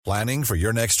Planning for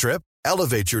your next trip?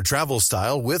 Elevate your travel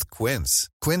style with Quince.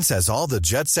 Quince has all the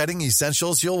jet-setting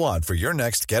essentials you'll want for your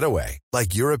next getaway,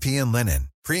 like European linen,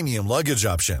 premium luggage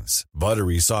options,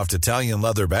 buttery soft Italian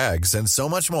leather bags, and so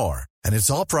much more. And it's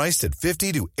all priced at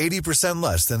 50 to 80%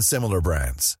 less than similar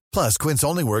brands. Plus, Quince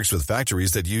only works with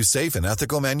factories that use safe and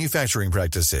ethical manufacturing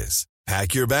practices.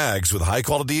 Pack your bags with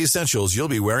high-quality essentials you'll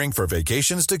be wearing for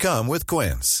vacations to come with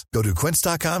Quince. Go to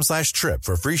quince.com/trip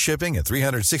for free shipping and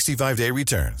 365-day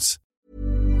returns.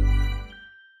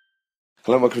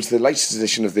 Hello and welcome to the latest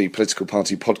edition of the Political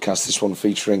Party podcast, this one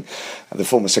featuring the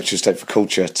former Secretary of State for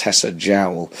Culture, Tessa,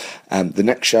 Jowell. The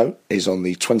next show is on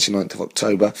the 29th of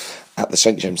October at the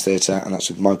St James Theatre, and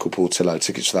that's with Michael Portillo.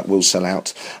 Tickets for that will sell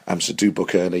out, so do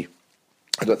book early.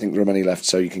 I don't think there are many left,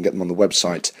 so you can get them on the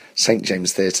website,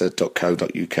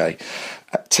 stjamestheatre.co.uk.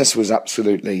 Tessa was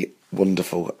absolutely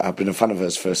wonderful. I've been a fan of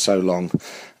hers for so long,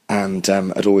 and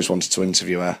I'd always wanted to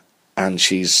interview her. And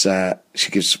she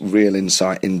gives real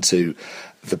insight into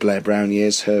the Blair Brown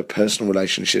years, her personal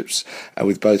relationships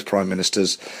with both Prime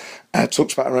Ministers,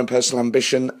 talks about her own personal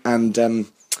ambition, and I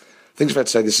think it's fair to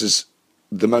say this is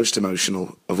the most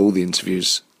emotional of all the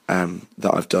interviews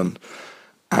that I've done.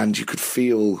 And you could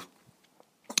feel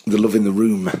the love in the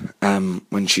room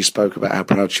when she spoke about how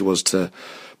proud she was to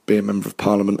be a Member of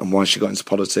Parliament and why she got into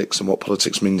politics and what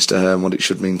politics means to her and what it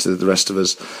should mean to the rest of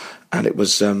us. And it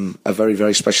was a very,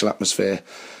 very special atmosphere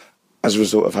as a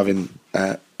result of having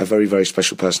a very, very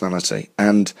special personality.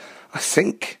 And I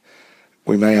think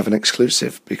we may have an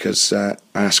exclusive because I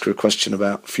asked her a question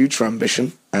about future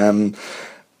ambition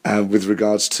with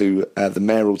regards to the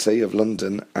mayoralty of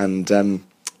London and,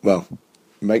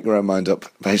 make your own mind up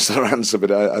based on her answer,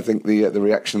 but I think the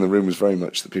reaction in the room was very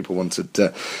much that people wanted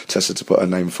Tessa to put her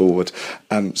name forward.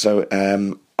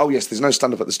 Yes, there's no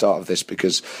stand-up at the start of this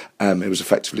because it was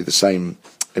effectively the same.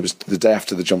 It was the day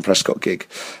after the John Prescott gig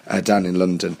down in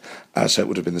London, so it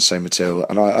would have been the same material,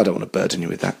 and I don't want to burden you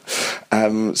with that.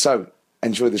 So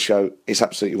enjoy the show. It's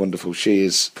absolutely wonderful. She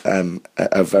is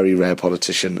a very rare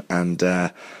politician, and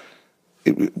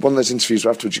one of those interviews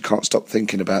where afterwards you can't stop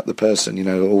thinking about the person. You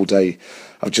know, all day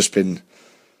I've just been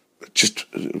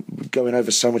going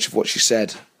over so much of what she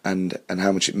said and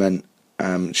how much it meant.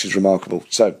 She's remarkable.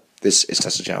 So this is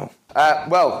Tessa Jowell.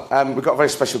 We've got a very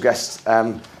special guest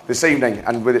this evening,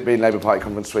 and with it being Labour Party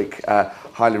Conference Week,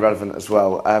 highly relevant as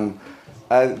well.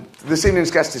 This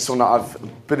evening's guest is someone that I've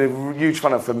been a huge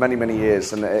fan of for many, many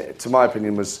years, and to my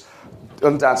opinion was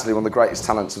undoubtedly one of the greatest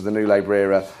talents of the new Labour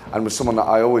era, and was someone that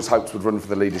I always hoped would run for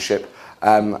the leadership.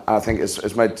 I think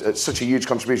has made such a huge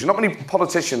contribution. Not many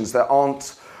politicians that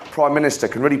aren't Prime Minister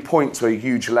can really point to a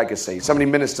huge legacy. So many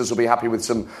ministers will be happy with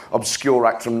some obscure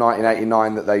act from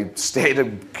 1989 that they steered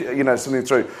something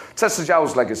through. Tessa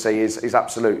Jowell's legacy is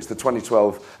absolute. It's the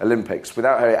 2012 Olympics.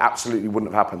 Without her, it absolutely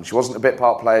wouldn't have happened. She wasn't a bit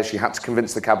part player. She had to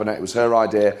convince the cabinet. It was her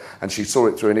idea, and she saw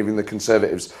it through. And even the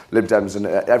Conservatives, Lib Dems, and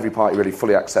every party really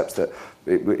fully accepts that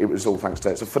it was all thanks to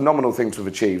her. It's a phenomenal thing to have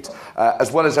achieved,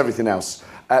 as well as everything else.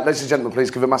 Ladies and gentlemen,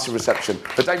 please give a massive reception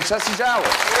for Dame Tessa Jowell.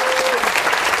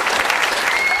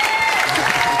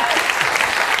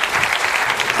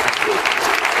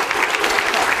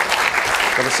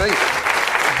 Have a seat.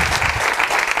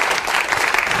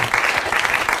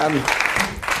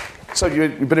 So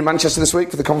you've been in Manchester this week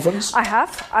for the conference? I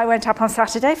have. I went up on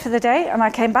Saturday for the day and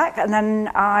I came back, and then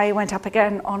I went up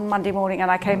again on Monday morning and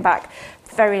I came back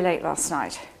very late last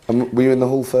night. And were you in the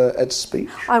hall for Ed's speech?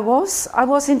 I was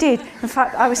indeed. In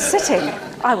fact, I was sitting.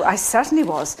 I certainly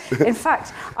was. In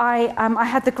fact, I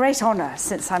had the great honour,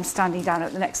 since I'm standing down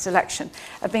at the next election,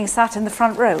 of being sat in the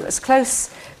front row, as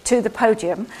close to the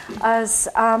podium as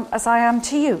I am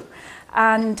to you.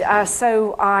 And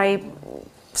so I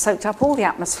soaked up all the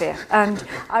atmosphere, and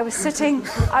I was sitting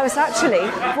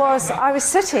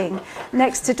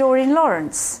next to Doreen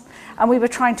Lawrence, and we were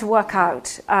trying to work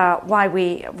out why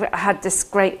we had this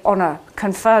great honour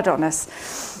conferred on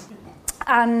us.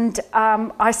 And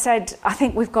I said, I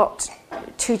think we've got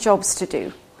two jobs to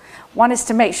do. One is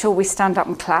to make sure we stand up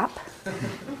and clap.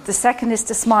 The second is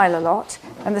to smile a lot,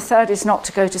 and the third is not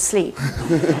to go to sleep.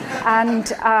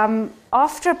 And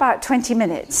after about 20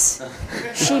 minutes,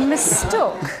 she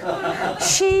mistook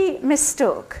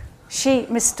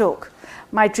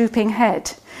my drooping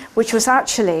head, which was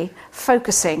actually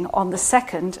focusing on the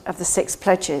second of the 6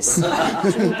 pledges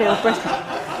to rebuild Britain.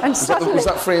 And suddenly, was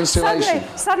that free insulation?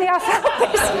 Suddenly I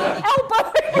felt this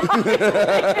elbow in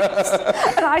my face.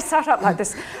 And I sat up like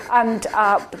this. And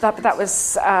that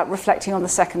was reflecting on the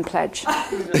second pledge.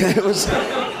 It was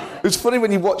funny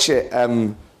when you watch it.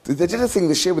 They did a thing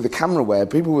this year with the camera where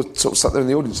people were sort of sat there in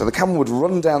the audience, so the camera would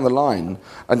run down the line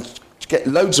and get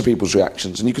loads of people's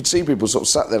reactions, and you could see people sort of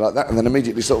sat there like that and then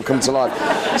immediately sort of come to life.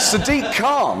 Sadiq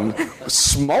Khan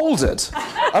smouldered.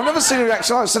 I've never seen a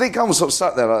reaction like that. Sadiq Khan was sort of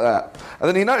sat there like that, and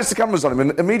then he noticed the cameras on him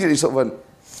and immediately sort of went...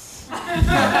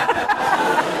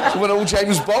 When all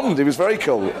James Bond, he was very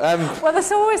cool. Well,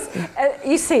 there's always,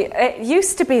 you see, it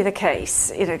used to be the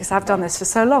case, because I've done this for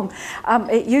so long,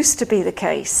 it used to be the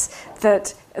case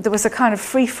that there was a kind of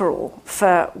free-for-all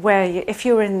for where, if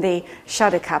you were in the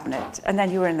shadow cabinet and then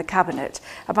you were in the cabinet,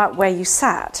 about where you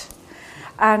sat.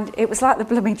 And it was like the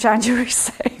blooming January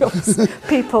sales,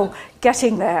 people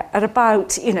getting there at about,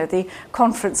 the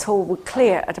conference hall would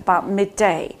clear at about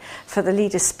midday for the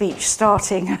leader's speech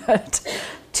starting at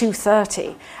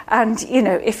 2:30. And,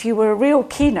 if you were a real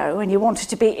keno and you wanted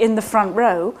to be in the front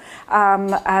row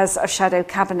as a shadow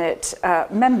cabinet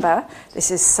member,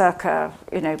 this is circa,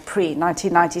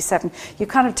 pre-1997, you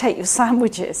kind of take your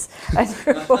sandwiches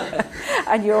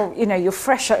and your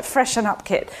freshen up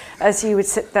kit as you would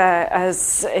sit there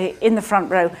as in the front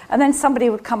row, and then somebody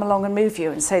would come along and move you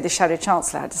and say the Shadow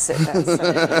Chancellor had to sit there.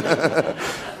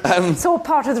 So. It's all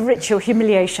part of the ritual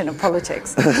humiliation of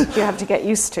politics you have to get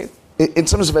used to. In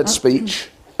terms of Ed's speech,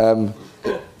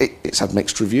 it's had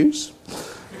mixed reviews.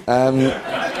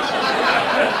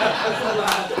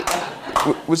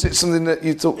 Was it something that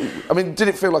you thought... I mean, did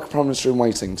it feel like a Prime Minister in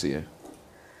waiting to you?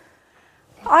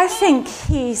 I think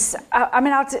he's...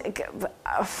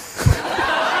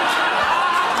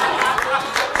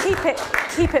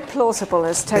 keep it plausible,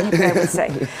 as Tony Blair would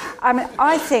say.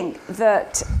 I think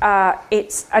that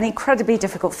it's an incredibly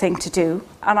difficult thing to do,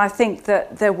 and I think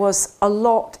that there was a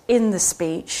lot in the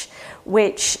speech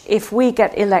which, if we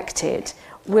get elected,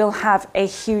 will have a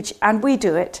huge, and we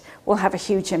do it, will have a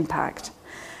huge impact.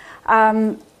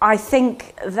 I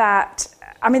think that,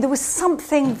 there was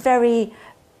something very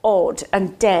odd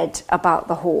and dead about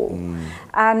the hall.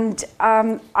 And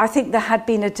I think there had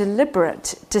been a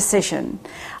deliberate decision.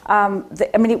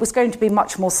 It was going to be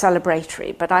much more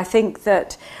celebratory, but I think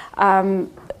that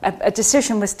a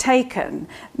decision was taken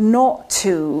not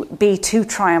to be too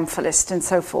triumphalist and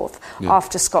so forth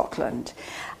after Scotland.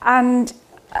 And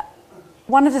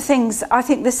one of the things, I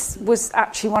think this was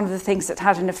actually one of the things that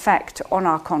had an effect on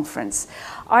our conference.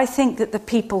 I think that the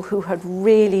people who had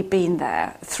really been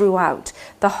there throughout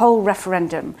the whole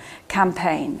referendum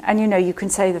campaign, and you can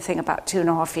say the thing about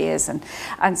 2.5 years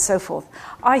and so forth,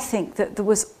 I think that there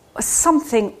was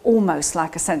something almost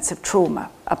like a sense of trauma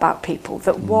about people,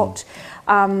 that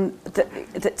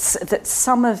that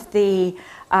some of the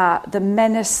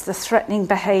menace, the threatening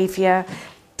behaviour,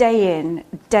 day in,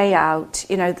 day out,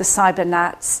 the cyber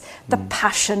nats, the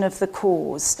passion of the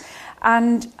cause.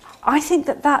 And I think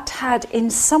that had in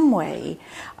some way,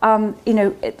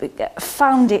 it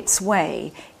found its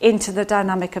way into the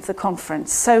dynamic of the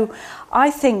conference. So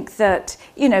I think that,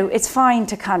 it's fine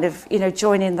to kind of,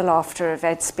 join in the laughter of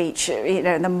Ed's speech,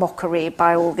 and the mockery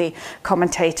by all the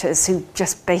commentators who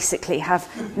just basically have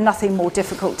nothing more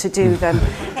difficult to do than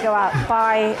go out,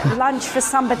 buy lunch for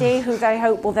somebody who they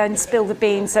hope will then spill the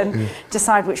beans and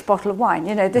decide which bottle of wine.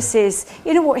 This is,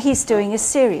 what he's doing is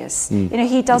serious.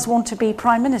 He does want to be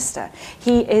Prime Minister.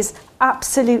 He is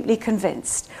absolutely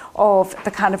convinced of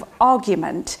the kind of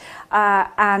argument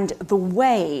and the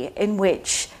way in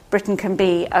which Britain can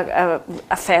be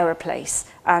a fairer place.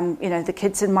 And, the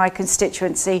kids in my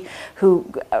constituency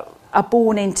who are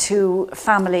born into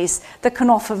families that can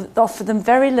offer them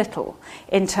very little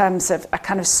in terms of a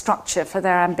kind of structure for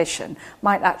their ambition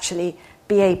might actually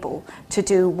be able to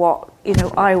do what,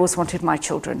 I always wanted my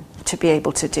children to be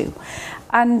able to do.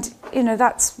 And,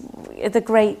 that's the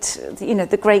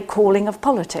great calling of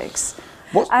politics.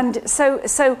 What? And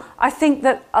so I think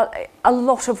that a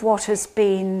lot of what has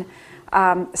been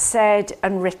said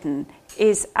and written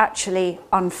is actually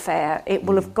unfair. It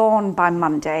will have gone by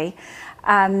Monday,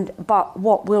 but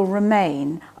what will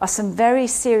remain are some very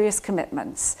serious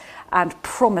commitments and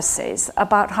promises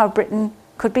about how Britain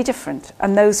could be different,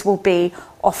 and those will be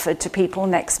offered to people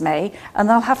next May, and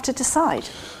they'll have to decide.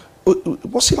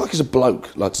 What's he like as a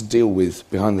bloke, like to deal with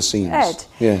behind the scenes? Ed?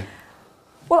 Yeah.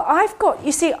 Well, I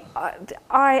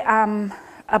am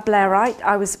a Blairite.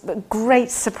 I was a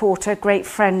great supporter, great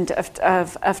friend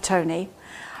of Tony.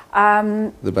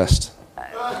 The best.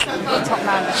 Top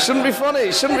man. Shouldn't be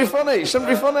funny.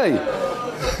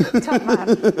 Top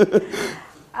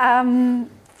man.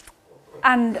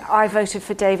 And I voted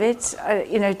for David.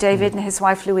 David and his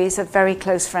wife Louise are very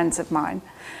close friends of mine.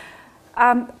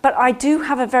 But I do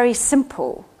have a very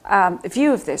simple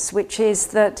view of this, which is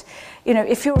that, you know,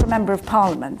 if you're a member of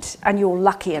Parliament and you're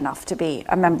lucky enough to be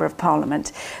a member of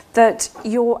Parliament, that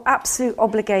your absolute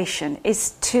obligation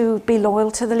is to be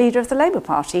loyal to the leader of the Labour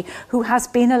Party, who has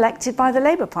been elected by the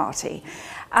Labour Party.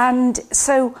 And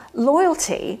so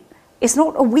loyalty is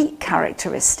not a weak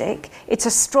characteristic, it's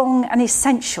a strong and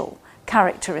essential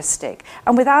characteristic.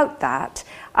 And without that,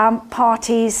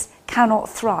 parties cannot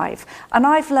thrive. And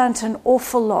I've learnt an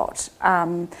awful lot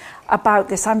about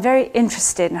this. I'm very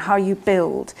interested in how you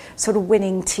build sort of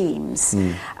winning teams.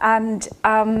 And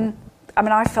I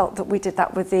mean, I felt that we did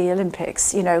that with the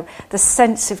Olympics, you know, the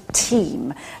sense of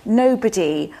team.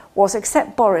 Nobody was,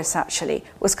 except Boris actually,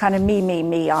 was kind of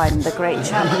me, I'm the great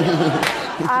champion.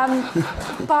 And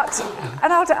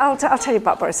I'll tell you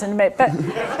about Boris in a minute,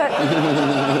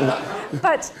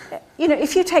 but you know,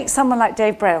 if you take someone like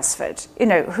Dave Brailsford, you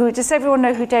know, who does everyone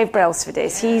know who Dave Brailsford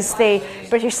is? He's the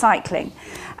British Cycling,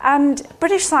 and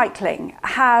British Cycling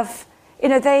have, you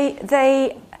know,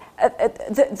 the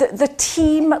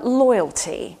team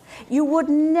loyalty. You would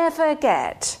never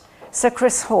get Sir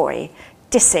Chris Hoy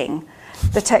dissing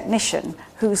the technician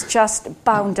who's just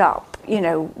bound up, you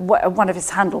know, one of his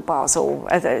handlebars, or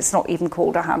it's not even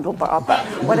called a handlebar, but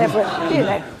whatever, you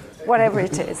know, whatever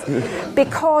it is.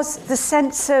 Because the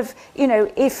sense of, you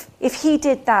know, if he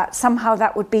did that, somehow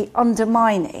that would be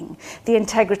undermining the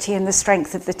integrity and the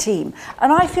strength of the team.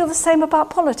 And I feel the same about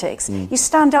politics. You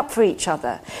stand up for each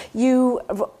other. You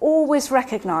always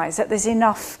recognise that there's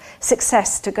enough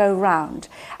success to go round.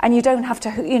 And you don't have to,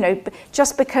 you know,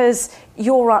 just because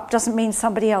you're up doesn't mean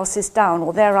somebody else is down,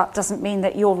 or they're up doesn't mean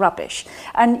that you're rubbish.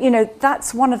 And, you know,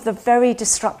 that's one of the very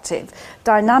destructive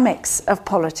dynamics of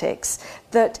politics,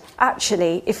 that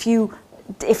actually, if you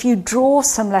draw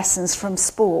some lessons from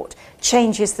sport,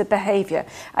 changes the behaviour.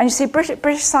 And you see,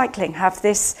 British Cycling have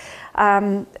this,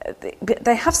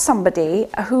 they have somebody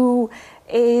who's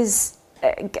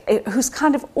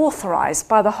kind of authorised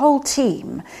by the whole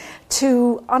team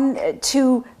to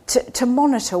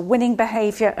monitor winning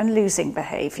behaviour and losing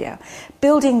behaviour,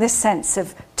 building this sense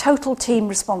of total team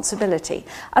responsibility.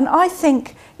 And I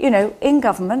think, you know, in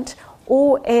government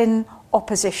or in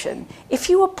opposition, if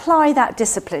you apply that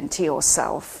discipline to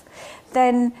yourself,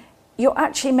 then you're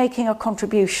actually making a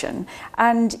contribution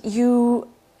and you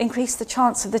increase the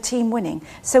chance of the team winning.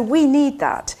 So we need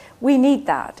that. We need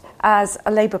that as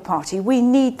a Labour Party. We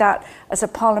need that as a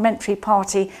parliamentary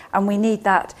party, and we need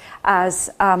that as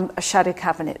a shadow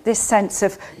cabinet. This sense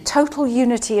of total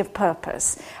unity of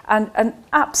purpose and an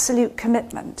absolute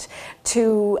commitment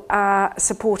to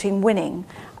supporting winning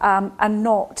and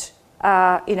not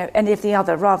you know, any of the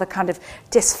other rather kind of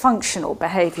dysfunctional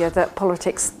behaviour that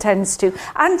politics tends to,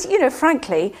 and, you know,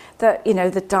 frankly,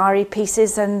 the diary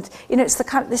pieces, and, you know, it's the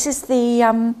kind of, this is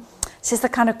the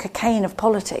kind of cocaine of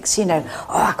politics, you know. Oh,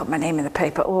 I got my name in the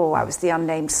paper. Oh, I was the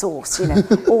unnamed source, you know,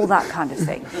 all that kind of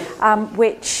thing,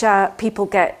 which people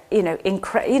get, you know,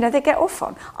 they get off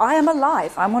on. I am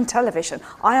alive. I'm on television.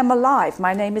 I am alive.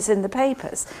 My name is in the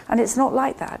papers, and it's not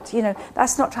like that. You know,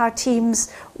 that's not how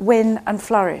teams win and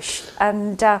flourish.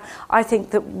 And I think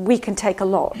that we can take a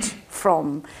lot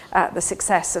from the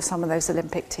success of some of those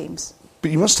Olympic teams.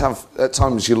 But you must have at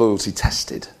times your loyalty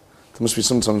tested. There must be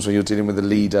some times when you're dealing with a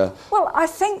leader. Well, I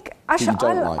think I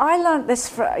learned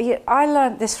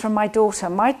this from my daughter.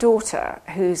 My daughter,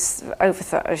 who's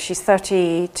she's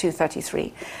 32,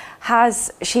 33,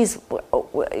 she's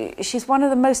one of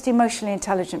the most emotionally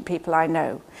intelligent people I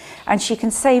know, and she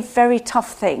can say very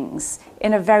tough things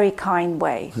in a very kind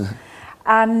way.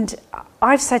 And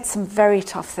I've said some very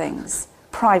tough things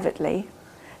privately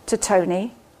to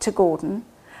Tony, to Gordon,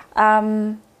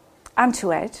 and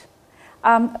to Ed.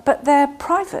 But they're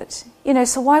private, you know,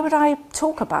 so why would I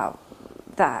talk about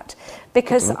that?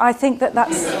 Because I think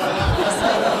that's...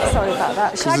 Sorry about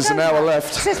that. Because there's an hour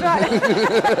left. This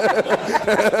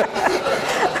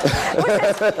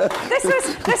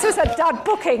was a dud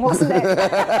booking, wasn't it?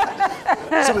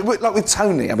 So, like with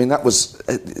Tony, I mean, that was...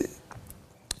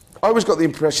 I always got the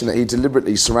impression that he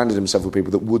deliberately surrounded himself with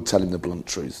people that would tell him the blunt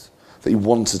truth, that he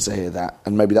wanted to hear that,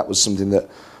 and maybe that was something that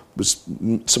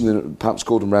perhaps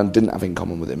Gordon Brown didn't have in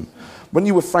common with him. When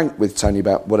you were frank with Tony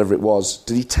about whatever it was,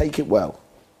 did he take it well?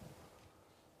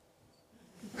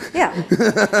 Yeah,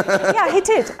 yeah, he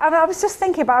did. I was just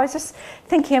thinking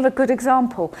of a good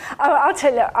example. I'll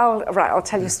tell you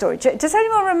a story. Does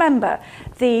anyone remember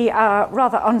the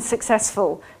rather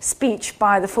unsuccessful speech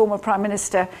by the former Prime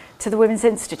Minister to the Women's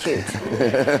Institute?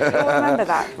 You all remember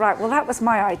that? Right, well, that was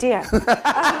my idea.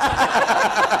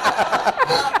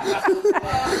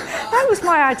 That was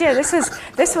my idea.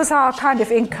 This was our kind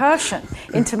of incursion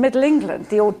into Middle England,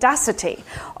 the audacity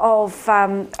of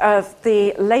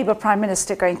the Labour Prime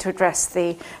Minister going to address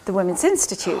the Women's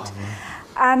Institute. Oh, right.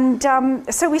 And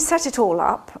so we set it all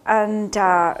up, and,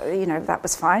 that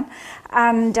was fine.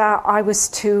 And I was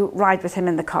to ride with him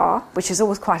in the car, which is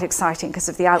always quite exciting because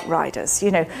of the outriders,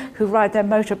 who ride their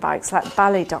motorbikes like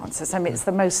ballet dancers. I mean, it's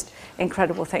the most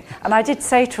incredible thing. And I did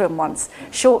say to him once,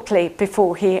 shortly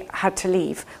before he had to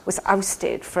leave, was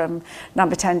ousted from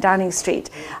number 10 Downing Street,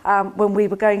 when we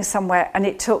were going somewhere, and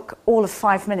it took all of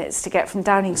 5 minutes to get from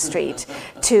Downing Street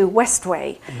to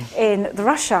Westway in the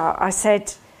rush hour. I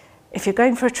said, if you're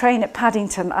going for a train at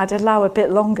Paddington, I'd allow a bit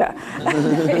longer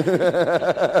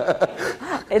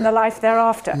in the life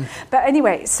thereafter. But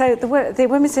anyway, so the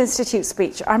Women's Institute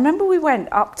speech, I remember we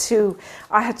went up to,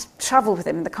 I had travelled with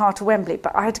him in the car to Wembley,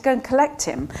 but I had to go and collect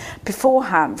him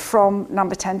beforehand from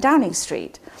number 10 Downing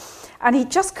Street. And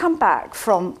he'd just come back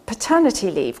from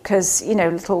paternity leave because,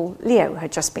 little Leo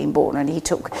had just been born and he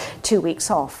took 2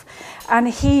 weeks off. And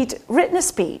he'd written a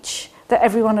speech that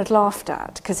everyone had laughed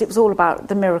at because it was all about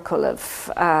the miracle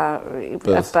of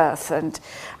birth and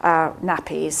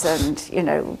nappies and,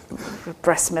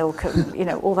 breast milk and,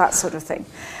 all that sort of thing.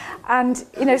 And,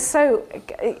 so,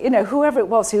 whoever it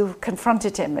was who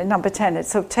confronted him in number 10 had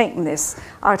sort of taken this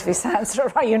out of his hands,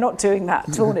 right, you're not doing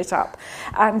that, torn it up,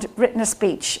 and written a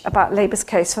speech about Labour's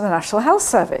case for the National Health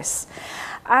Service.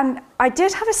 And I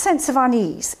did have a sense of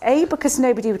unease, A, because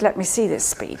nobody would let me see this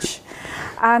speech,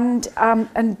 and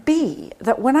B,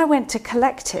 that when I went to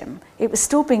collect him, it was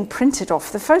still being printed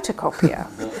off the photocopier,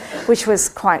 which was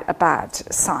quite a bad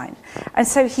sign. And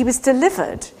so he was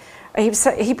delivered. He was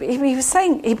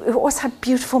saying, he always had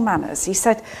beautiful manners. He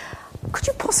said, could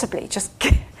you possibly just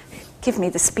give me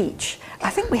the speech?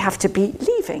 I think we have to be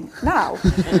leaving now.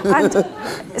 And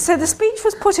so the speech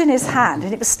was put in his hand,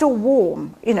 and it was still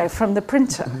warm, from the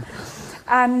printer.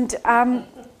 And I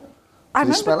Did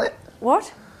you smell it?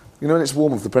 What? When it's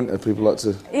warm off the printer, people like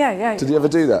to... Yeah. Did he ever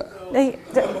do that?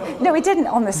 No, he didn't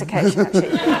on this occasion,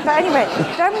 actually. But anyway,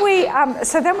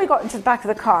 then we got into the back of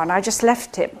the car, and I just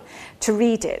left him to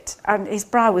read it, and his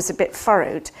brow was a bit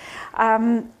furrowed.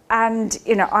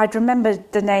 I'd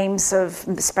remembered the names of,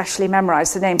 especially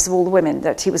memorised the names of all the women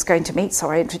that he was going to meet,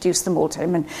 so I introduced them all to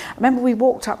him. And I remember we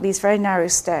walked up these very narrow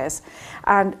stairs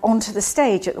and onto the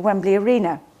stage at the Wembley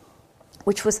Arena,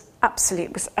 which was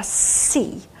it was a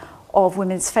sea of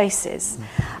women's faces.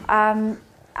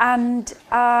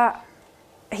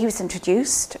 He was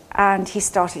introduced, and he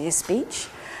started his speech.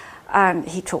 And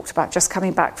he talked about just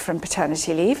coming back from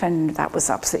paternity leave, and that was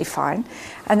absolutely fine.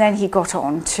 And then he got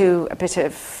on to a bit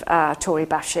of Tory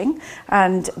bashing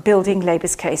and building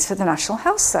Labour's case for the National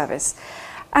Health Service.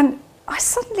 And I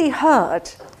suddenly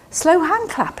heard slow hand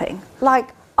clapping, like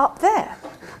up there.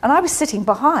 And I was sitting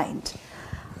behind.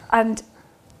 And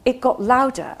it got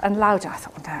louder and louder. I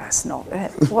thought, no, that's not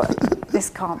it. This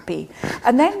can't be.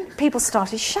 And then people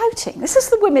started shouting, this is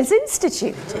the Women's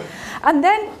Institute. And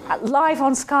then live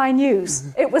on Sky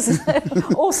News, it was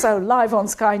also live on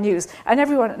Sky News, and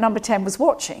everyone at number 10 was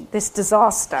watching this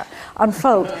disaster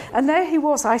unfold. And there he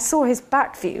was, I saw his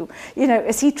back view,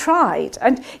 as he tried.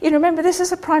 And, remember, this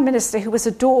is a Prime Minister who was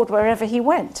adored wherever he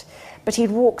went. But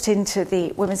he'd walked into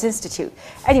the Women's Institute.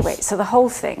 Anyway, so the whole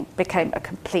thing became a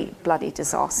complete bloody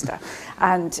disaster.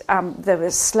 And there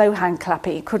was slow hand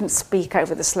clapping. He couldn't speak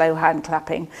over the slow hand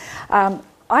clapping.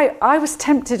 I was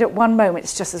tempted at one moment,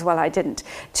 it's just as well I didn't,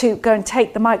 to go and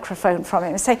take the microphone from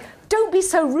him and say, don't be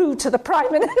so rude to the Prime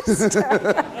Minister.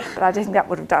 But I didn't think that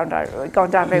would have gone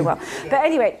down very well. But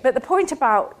anyway, the point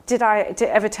about did I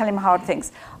ever tell him hard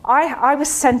things? I was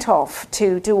sent off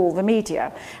to do all the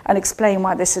media and explain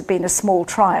why this had been a small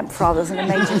triumph rather than a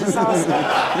major disaster.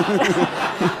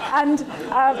 and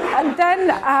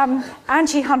then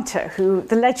Angie Hunter,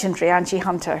 the legendary Angie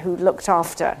Hunter, who looked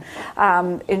after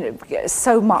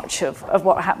so much of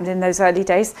what happened in those early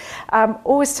days,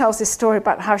 always tells this story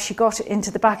about how she got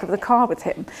into the back of the car with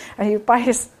him. And by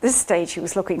this stage, he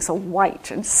was looking so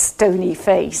white and stony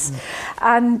face.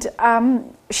 And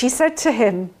she said to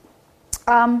him,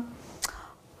 I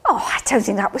don't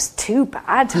think that was too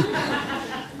bad.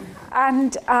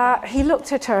 And he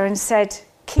looked at her and said,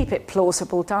 keep it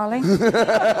plausible, darling.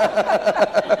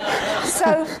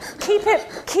 So keep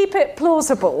it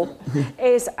plausible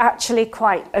is actually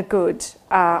quite a good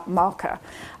marker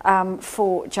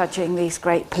for judging these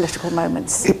great political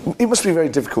moments. It must be very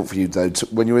difficult for you, though,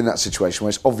 when you're in that situation where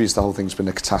it's obvious the whole thing's been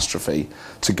a catastrophe,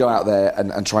 to go out there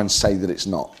and try and say that it's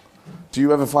not. Do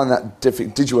you ever find that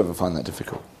difficult? Did you ever find that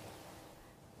difficult?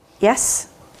 Yes,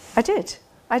 I did.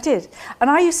 I did. And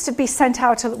I used to be sent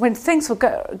out when things were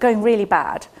going really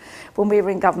bad, when we were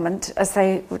in government, as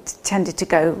they tended to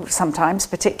go sometimes,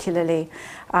 particularly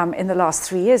in the last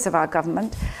 3 years of our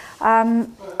government.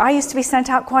 I used to be sent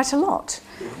out quite a lot.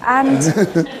 And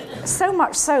so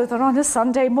much so that on a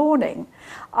Sunday morning,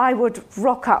 I would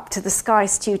rock up to the Sky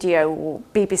studio or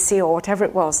BBC or whatever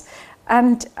it was,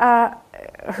 and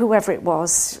whoever it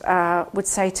was would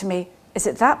say to me, "Is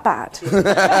it that bad?"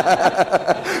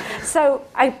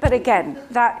 But again,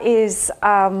 that was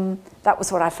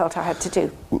what I felt I had to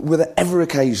do. Were there ever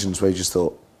occasions where you just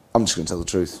thought, I'm just going to tell the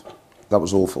truth? That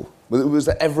was awful. Was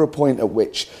there ever a point at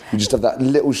which you just have that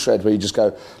little shred where you just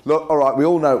go, look, all right, we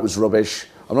all know it was rubbish.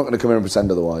 I'm not going to come in and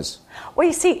pretend otherwise. Well,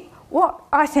 you see, what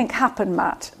I think happened,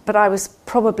 Matt, but I was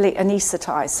probably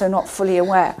anaesthetised, so not fully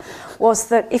aware, was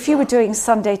that if you were doing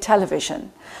Sunday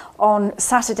television on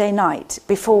Saturday night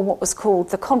before what was called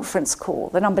the conference call,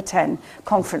 the number 10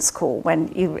 conference call,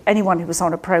 when anyone who was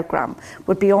on a programme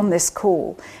would be on this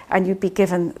call and you'd be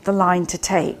given the line to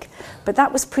take. But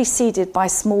that was preceded by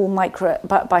small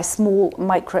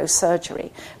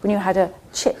microsurgery, when you had a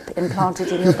chip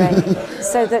implanted in your brain,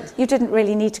 so that you didn't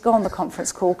really need to go on the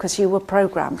conference call because you were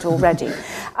programmed already.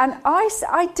 And I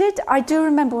do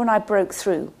remember when I broke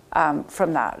through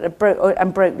from that, and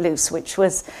broke loose, which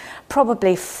was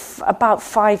probably about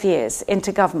 5 years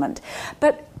into government.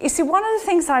 But you see, one of the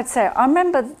things I'd say, I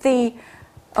remember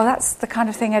that's the kind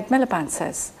of thing Ed Miliband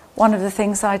says. One of the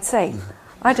things I'd say.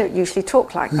 I don't usually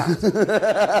talk like that.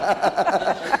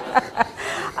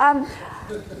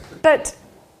 But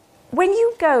when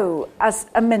you go as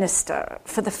a minister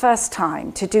for the first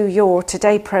time to do your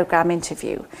Today programme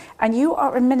interview, and you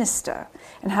are a minister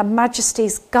in Her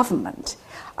Majesty's government,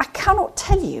 I cannot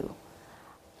tell you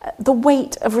the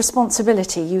weight of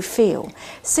responsibility you feel.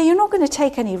 So you're not going to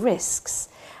take any risks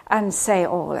and say,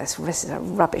 oh, this is a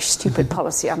rubbish, stupid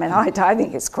policy. I mean, I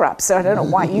think it's crap, so I don't know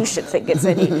why you should think it's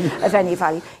of any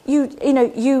value.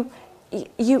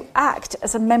 You act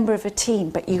as a member of a team,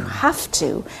 but you have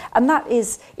to. And that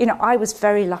is, I was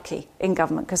very lucky in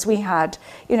government because we had,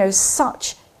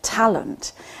 such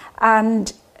talent.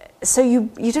 And so you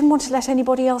didn't want to let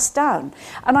anybody else down.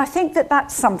 And I think that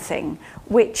that's something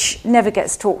which never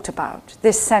gets talked about,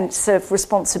 this sense of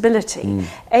responsibility,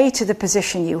 to the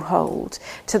position you hold,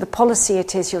 to the policy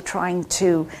it is you're trying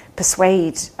to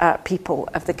persuade people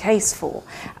of the case for,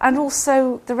 and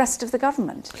also the rest of the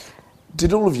government.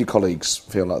 Did all of your colleagues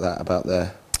feel like that about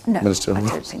their ministerial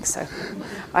roles? No, I don't think so.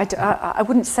 I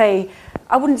wouldn't say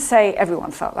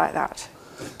everyone felt like that.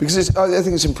 Because I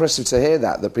think it's impressive to hear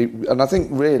that people, and I think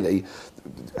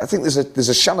there's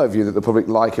a shallow view that the public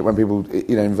like it when people,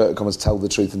 inverted commas, tell the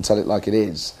truth and tell it like it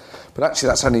is. But actually,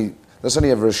 that's only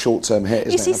ever a short-term hit,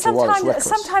 isn't it? You see,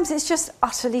 sometimes it's just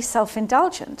utterly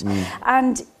self-indulgent,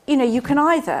 and you can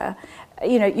either.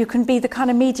 You can be the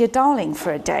kind of media darling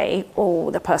for a day,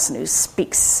 or the person who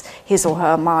speaks his or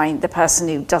her mind, the person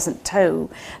who doesn't toe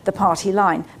the party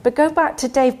line. But go back to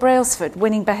Dave Brailsford,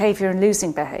 winning behaviour and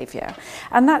losing behaviour.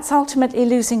 And that's ultimately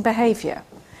losing behaviour,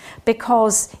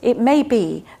 because it may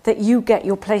be that you get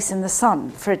your place in the sun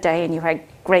for a day and you had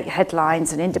great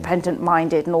headlines and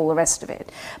independent-minded and all the rest of it.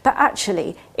 But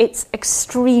actually, it's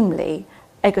extremely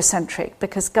egocentric,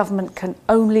 because government can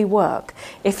only work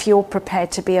if you're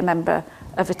prepared to be a member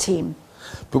of a team.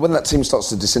 But when that team starts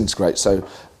to disintegrate, so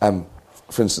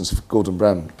for instance, if Gordon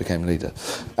Brown became leader,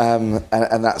 and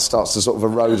that starts to sort of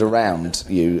erode around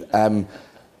you,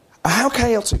 how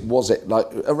chaotic was it, like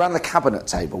around the cabinet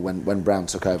table when Brown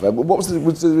took over? What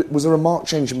was there a marked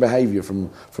change in behaviour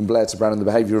from Blair to Brown, and the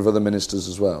behaviour of other ministers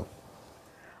as well?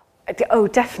 Oh,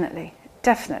 definitely.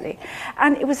 Definitely,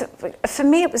 and it was, for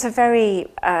me, it was a very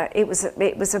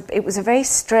very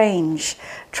strange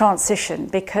transition,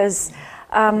 because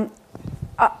I'd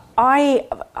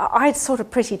sort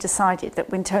of pretty decided that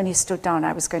when Tony stood down,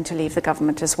 I was going to leave the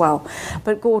government as well.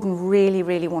 But Gordon really,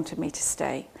 really wanted me to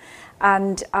stay,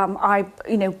 and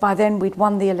by then we'd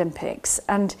won the Olympics,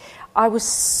 and I was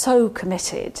so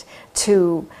committed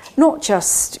to not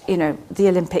just the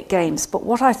Olympic Games, but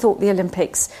what I thought the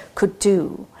Olympics could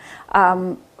do.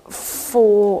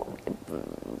 For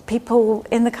people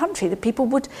in the country, that people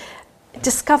would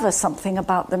discover something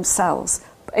about themselves.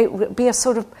 It would be a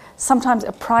sort of, sometimes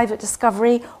a private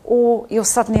discovery, or you're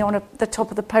suddenly on the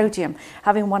top of the podium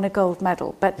having won a gold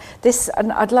medal. But this,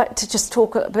 and I'd like to just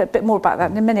talk a bit more about that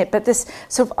in a minute, but this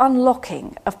sort of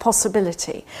unlocking of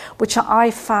possibility, which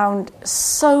I found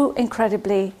so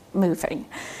incredibly moving.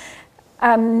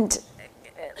 And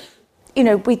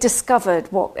we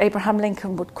discovered what Abraham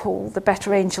Lincoln would call the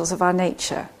better angels of our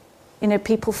nature.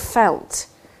 People felt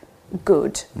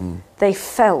good. They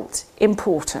felt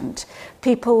important.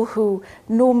 People who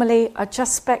normally are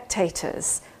just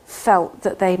spectators felt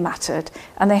that they mattered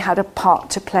and they had a part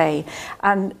to play.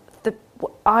 And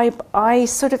I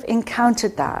sort of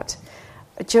encountered that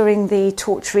during the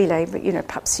torch relay, but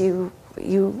perhaps you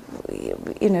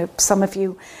some of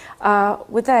you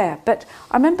were there. But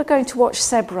I remember going to watch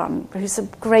Seb run, who's a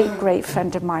great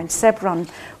friend of mine. Seb run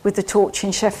with the torch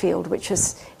in Sheffield, which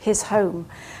is his home,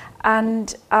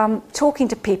 and talking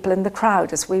to people in the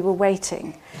crowd as we were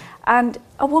waiting. And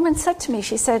a woman said to me,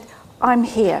 she said, "I'm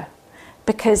here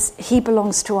because he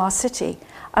belongs to our city."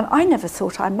 And I never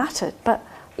thought I mattered, but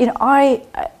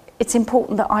it's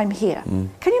important that I'm here.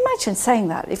 Can you imagine saying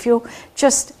that? If you're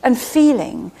just, and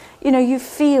feeling, you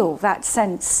feel that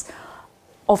sense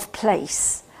of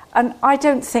place. And I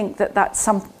don't think that that's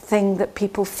something that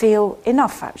people feel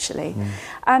enough, actually.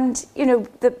 And,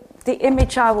 the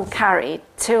image I will carry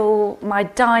till my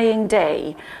dying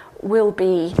day will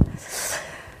be,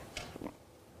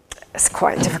 it's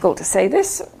quite difficult to say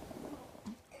this,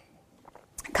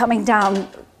 coming down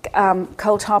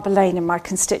Cold Harbour Lane in my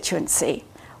constituency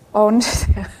on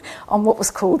what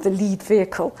was called the lead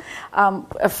vehicle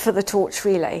for the torch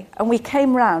relay. And we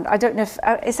came round, I don't know if,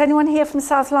 is anyone here from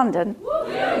South London?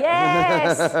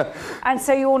 Yes! And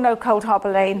so you all know Cold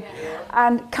Harbour Lane.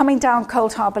 And coming down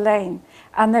Cold Harbour Lane,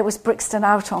 and there was Brixton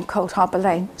out on Cold Harbour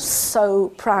Lane, so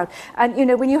proud. And,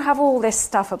 when you have all this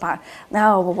stuff about,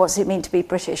 what does it mean to be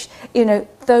British?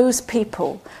 Those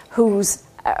people whose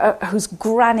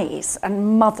grannies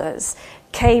and mothers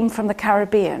came from the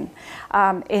Caribbean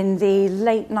in the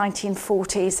late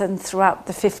 1940s and throughout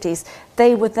the 50s.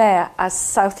 They were there as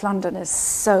South Londoners,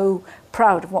 so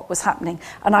proud of what was happening.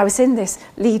 And I was in this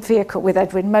lead vehicle with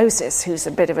Edwin Moses, who's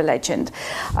a bit of a legend.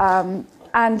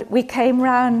 And we came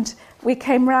round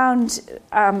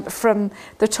from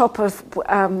the top of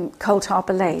Cold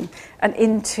Harbour Lane and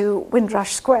into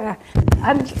Windrush Square.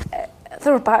 And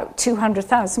there were about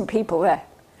 200,000 people there.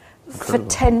 Incredible.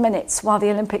 For 10 minutes while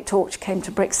the Olympic torch came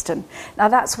to Brixton. Now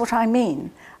that's what I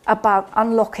mean about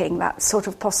unlocking that sort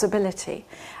of possibility.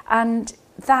 And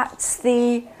that's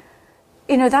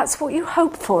that's what you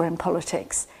hope for in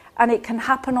politics. And it can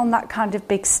happen on that kind of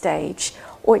big stage,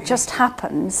 or it just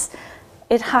happens.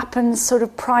 It happens sort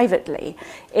of privately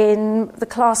in the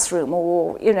classroom,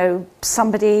 or,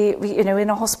 somebody, in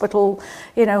a hospital,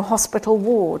 hospital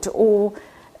ward, or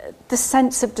the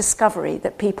sense of discovery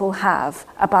that people have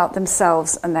about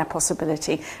themselves and their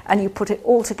possibility. And you put it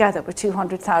all together with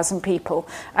 200,000 people,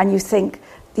 and you think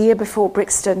the year before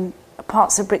Brixton,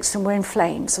 parts of Brixton were in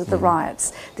flames with the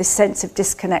riots, this sense of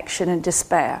disconnection and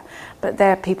despair. But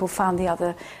there people found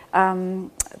the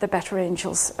better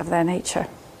angels of their nature.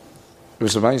 It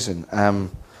was amazing.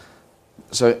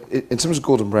 So, in terms of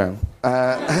Gordon Brown...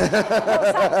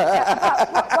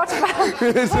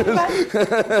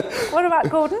 What about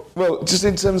Gordon? Well, just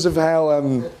in terms of how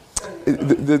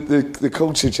the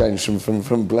culture changed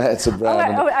from Blair to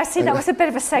Brown. I see, that was a bit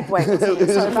of a segue, wasn't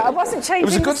it? Sorry, I wasn't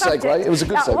changing the subject. It was a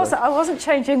good segue. I wasn't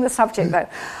changing the subject, though.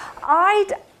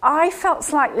 I felt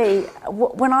slightly...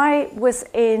 When I was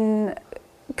in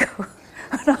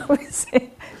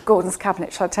Gordon's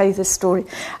cabinet, shall I tell you this story?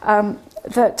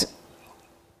 That...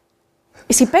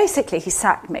 You see, basically, he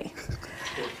sacked me.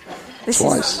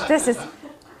 Twice?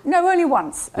 No, only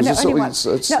once.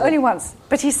 Only once.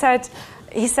 But he said,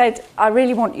 I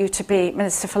really want you to be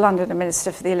Minister for London and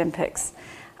Minister for the Olympics.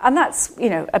 And that's,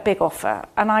 a big offer.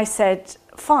 And I said,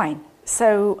 fine.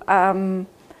 So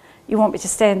you want me to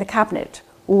stay in the cabinet?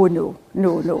 Oh, no.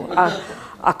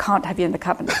 I can't have you in the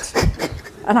cabinet.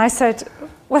 And I said,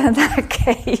 well, in that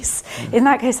case,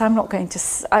 I'm not going to,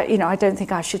 I don't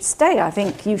think I should stay. I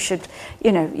think you should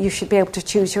be able to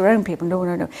choose your own people. No.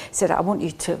 He said, I want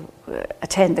you to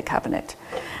attend the cabinet.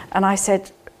 And I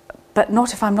said, but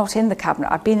not if I'm not in the cabinet.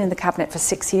 I've been in the cabinet for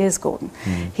 6 years, Gordon.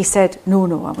 He said, no,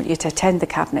 I want you to attend the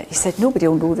cabinet. He said, nobody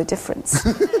will know the difference.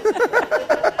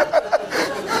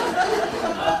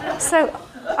 So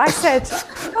I said,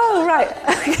 oh, right.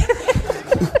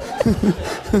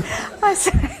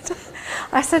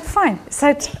 I said, fine.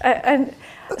 And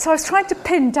so I was trying to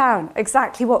pin down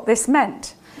exactly what this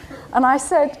meant. And I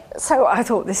said, so I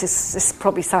thought this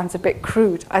probably sounds a bit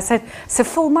crude. I said, so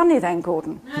full money then,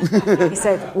 Gordon? He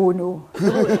said, oh, no.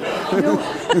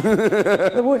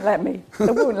 They won't let me.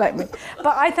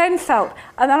 But I then felt,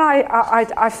 and then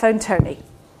I phoned Tony.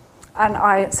 And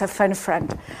I phoned a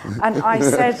friend. And I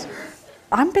said,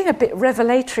 I'm being a bit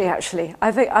revelatory, actually.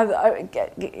 I think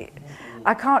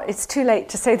I can't, it's too late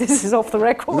to say this is off the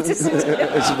record, isn't it?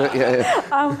 It's a bit, yeah.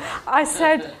 I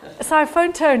said, so I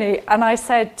phoned Tony and I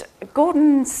said,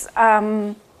 Gordon's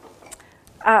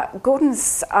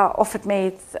Gordon's offered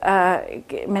me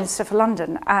Minister for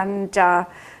London and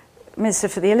Minister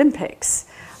for the Olympics,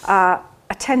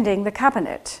 attending the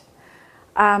cabinet.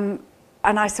 And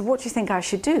I said, what do you think I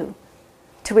should do?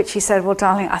 To which he said, well,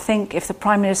 darling, I think if the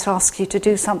Prime Minister asks you to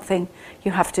do something,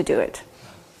 you have to do it.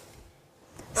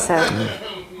 So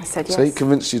I said yes. So he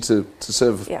convinced you to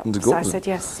serve under Gordon? So I said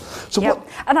yes. So what?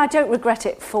 And I don't regret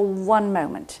it for one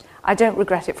moment. I don't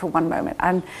regret it for one moment.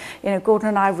 And, Gordon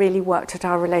and I really worked at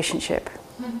our relationship.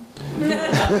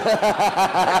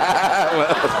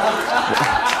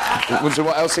 Wonder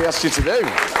what else he asked you to do.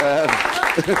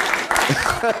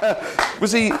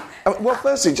 Was he... Well,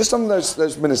 firstly, just on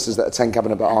those ministers that attend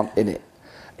cabinet but aren't in it,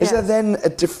 is there then a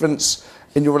difference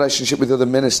in your relationship with other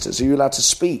ministers? Are you allowed to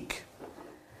speak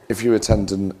if you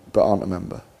attend but aren't a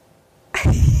member?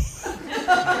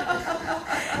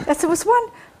 Yes, there was one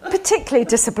particularly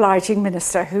disobliging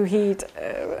minister who he'd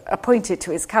appointed to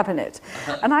his cabinet,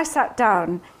 and I sat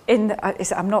down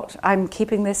I'm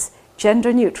keeping this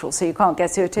gender neutral, so you can't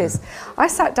guess who it is. I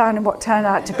sat down in what turned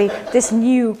out to be this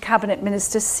new cabinet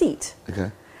minister's seat.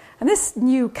 Okay. And this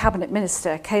new cabinet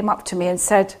minister came up to me and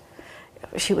said,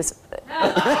 she was...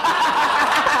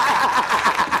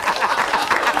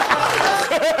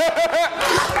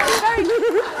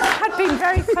 had been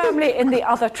very firmly in the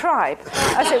other tribe,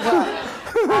 as it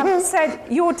were, said,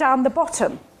 you're down the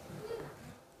bottom.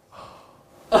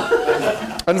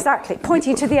 Exactly,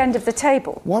 pointing to the end of the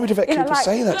table. Why would Yvette Cooper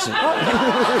say that to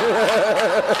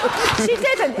you? She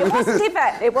didn't. It wasn't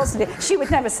Yvette. It wasn't. She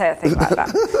would never say a thing like that.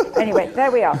 Anyway,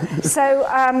 there we are. So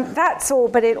that's all.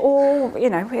 But it all,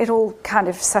 it all kind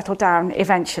of settled down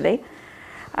eventually.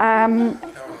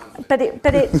 But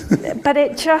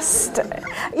it just,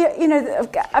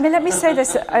 I mean, let me say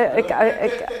this.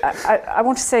 I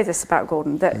want to say this about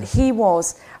Gordon, that he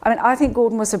was, I think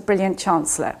Gordon was a brilliant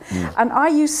chancellor. And I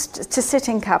used to sit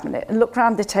in cabinet and look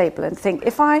round the table and think,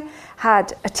 if I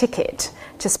had a ticket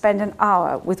to spend an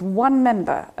hour with one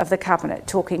member of the cabinet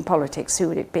talking politics, who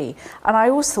would it be? And I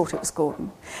always thought it was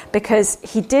Gordon, because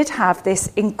he did have this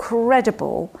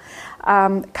incredible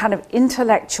kind of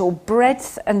intellectual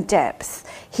breadth and depth.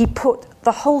 He put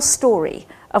the whole story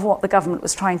of what the government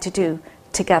was trying to do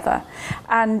together.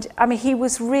 And he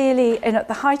was really, and at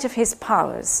the height of his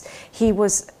powers, he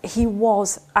was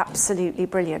absolutely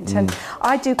brilliant. And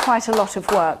I do quite a lot of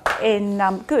work in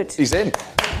good. He's in.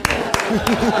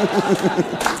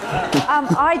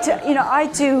 I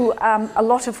do a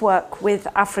lot of work with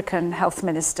African health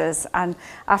ministers and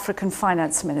African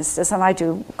finance ministers, and I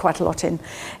do quite a lot in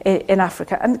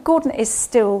Africa. And Gordon is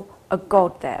still a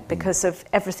god there because of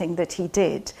everything that he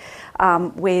did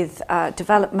with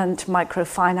development,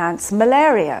 microfinance,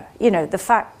 malaria. The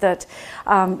fact that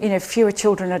fewer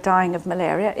children are dying of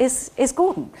malaria is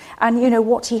Gordon. And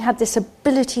what he had this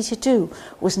ability to do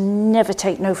was never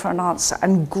take no for an answer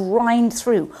and grind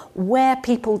through, wear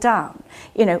people down,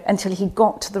 until he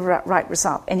got to the right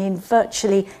result. And in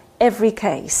virtually every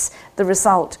case, the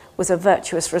result was a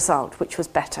virtuous result, which was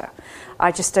better.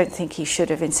 I just don't think he should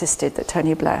have insisted that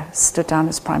Tony Blair stood down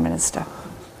as Prime Minister.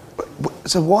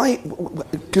 So why?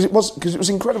 Because it was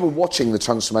incredible watching the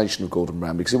transformation of Gordon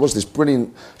Brown, because it was this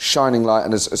brilliant shining light,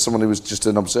 and as someone who was just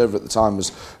an observer at the time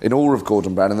was in awe of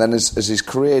Gordon Brown. And then as his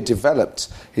career developed,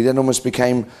 he then almost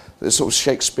became a sort of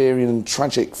Shakespearean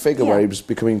tragic figure where he was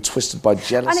becoming twisted by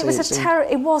jealousy. And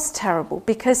it was terrible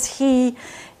because he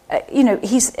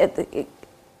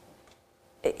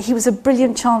was a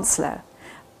brilliant chancellor,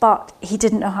 but he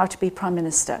didn't know how to be Prime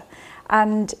Minister.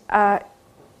 And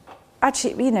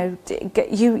actually,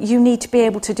 you need to be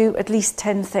able to do at least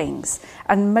 10 things,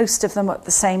 and most of them at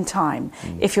the same time,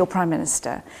 if you're Prime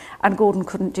Minister. And Gordon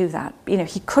couldn't do that.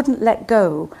 He couldn't let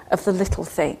go of the little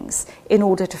things in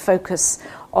order to focus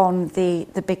on the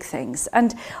big things.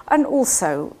 And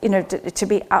also, to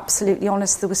be absolutely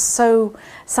honest, there was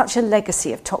such a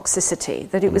legacy of toxicity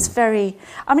that it was very...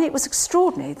 it was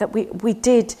extraordinary that we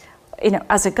did,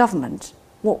 as a government,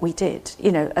 what we did,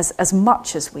 as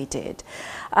much as we did,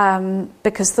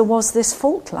 because there was this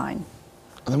fault line.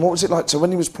 And then what was it like? So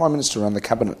when he was Prime Minister around the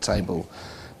cabinet table,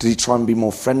 did he try and be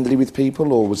more friendly with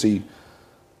people, or was he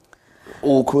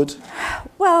awkward?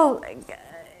 Well,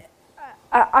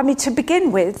 to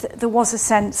begin with, there was a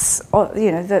sense,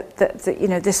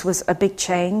 that this was a big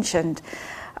change, and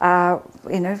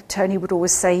Tony would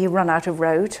always say you run out of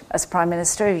road as Prime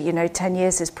Minister. 10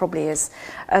 years is probably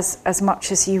as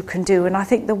much as you can do, and I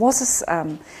think there was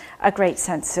a great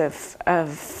sense of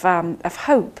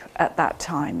hope at that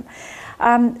time.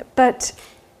 But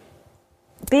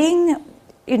being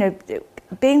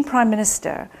Prime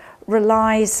Minister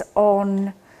relies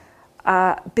on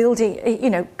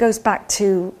building, goes back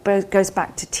to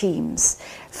teams.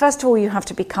 First of all, you have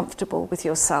to be comfortable with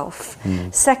yourself.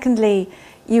 Secondly,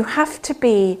 you have to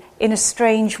be, in a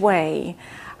strange way,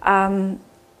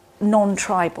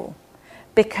 non-tribal,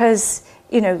 because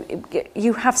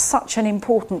you have such an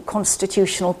important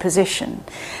constitutional position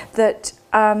that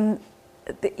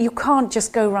you can't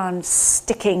just go around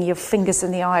sticking your fingers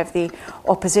in the eye of the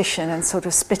opposition and sort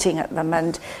of spitting at them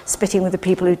and spitting at the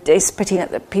people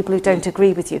who don't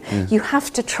agree with you. You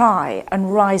have to try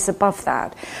and rise above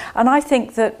that. And I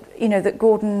think that that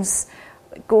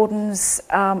Gordon's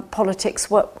politics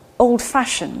were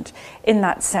old-fashioned in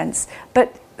that sense.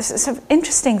 But it's an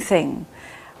interesting thing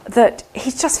that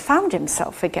he's just found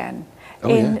himself again.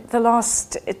 The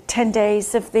last 10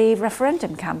 days of the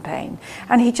referendum campaign,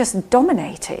 and he just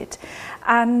dominated.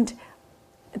 And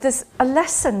there's a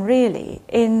lesson really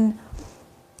in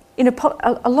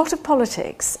a lot of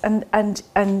politics and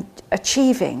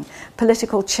achieving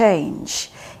political change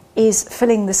is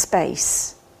filling the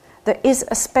space. There is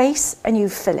a space and you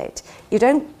fill it. You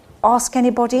don't ask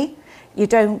anybody. You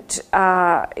don't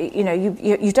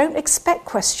you don't expect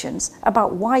questions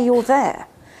about why you're there.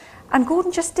 And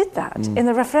Gordon just did that in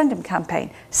the referendum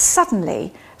campaign.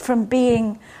 Suddenly, from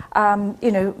being,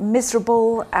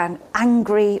 miserable and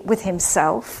angry with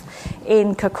himself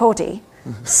in Kirkcaldy,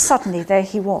 suddenly there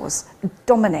he was,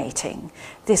 dominating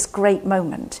this great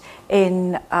moment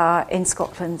in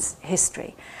Scotland's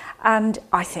history. And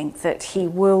I think that he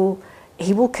will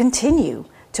continue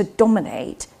to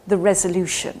dominate the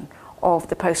resolution of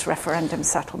the post-referendum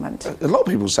settlement. A lot of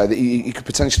people say that he could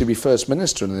potentially be First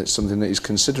Minister and it's something that he's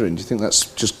considering. Do you think that's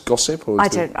just gossip? Or I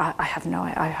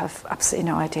have absolutely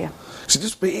no idea.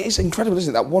 It is incredible,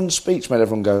 isn't it? That one speech made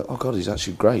everyone go, oh God, he's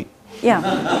actually great.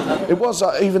 Yeah. It was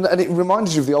and it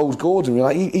reminded you of the old Gordon. You're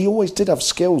like, he always did have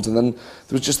skills, and then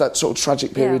there was just that sort of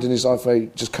tragic period in his life where he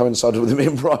just coincided with him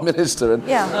being Prime Minister. And,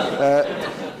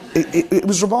 It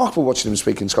was remarkable watching him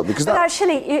speak in Scotland. Because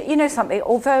actually, you know something,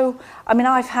 although,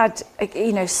 I've had,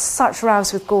 such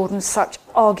rows with Gordon, such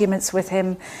arguments with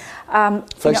him.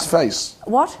 Face to face?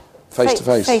 What? Face to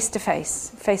face? Face to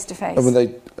face. Face to face. And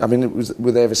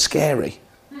were they ever scary?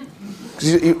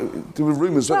 Because there were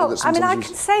rumours that sometimes... I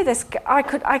can say this,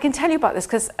 I can tell you about this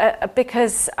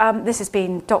because this has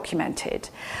been documented.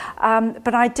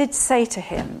 But I did say to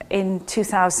him in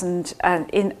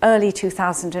early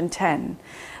 2010,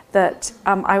 that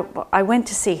I went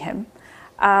to see him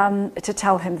to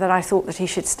tell him that I thought that he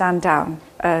should stand down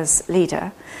as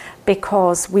leader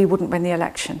because we wouldn't win the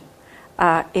election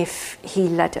if he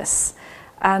led us.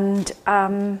 And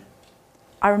I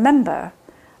remember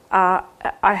I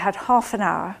had half an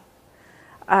hour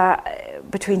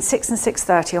between 6 and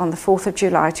 6:30 on the 4th of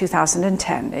July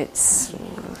 2010. It's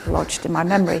lodged in my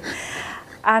memory.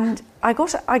 And I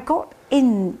got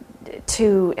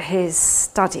into his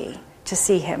study to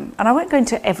see him. And I won't go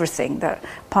into everything that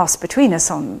passed between us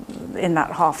in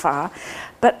that half hour,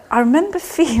 but I remember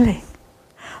feeling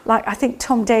like I think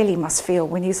Tom Daley must feel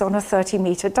when he's on a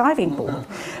 30-metre diving board,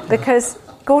 because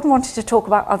Gordon wanted to talk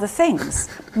about other things,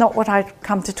 not what I'd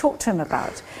come to talk to him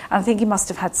about. And I think he must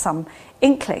have had some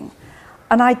inkling.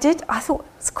 And I thought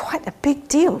it's quite a big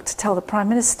deal to tell the Prime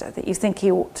Minister that you think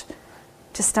he ought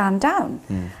to stand down.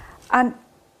 And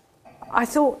I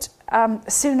thought...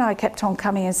 soon I kept on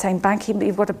coming and saying,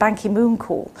 you've got a Ban Ki-moon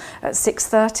call at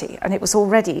 6:30, and it was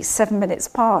already 7 minutes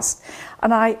past.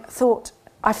 And I felt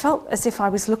as if I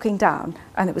was looking down,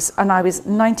 and I was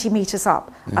 90 metres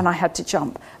up, and I had to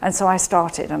jump. And so I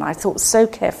started, and I thought so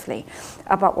carefully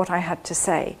about what I had to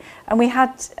say. And we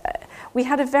had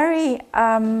a very,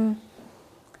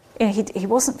 he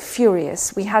wasn't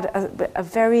furious. We had a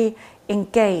very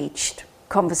engaged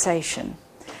conversation.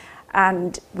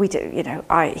 And we do,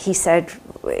 he said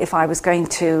if I was going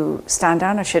to stand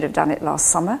down, I should have done it last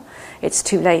summer. It's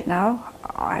too late now.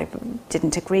 I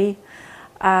didn't agree.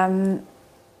 And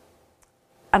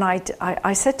I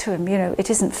said to him, it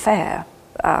isn't fair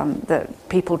that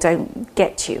people don't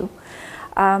get you.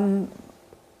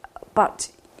 But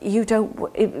you don't,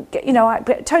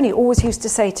 Tony always used to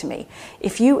say to me,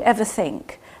 if you ever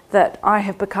think that I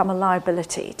have become a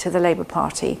liability to the Labour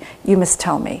Party, you must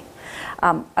tell me.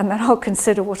 And then I'll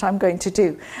consider what I'm going to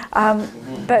do. And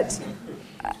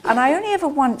I only ever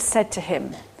once said to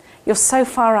him, you're so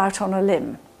far out on a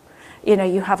limb,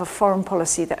 you have a foreign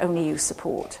policy that only you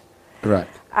support. Right.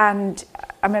 And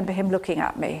I remember him looking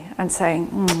at me and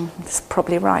saying, that's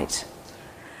probably right.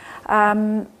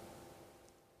 And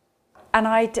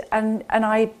I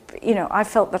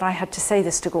felt that I had to say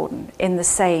this to Gordon in the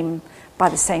same by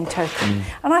the same token.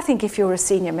 And I think if you're a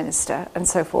senior minister and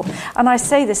so forth, and I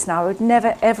say this now, I would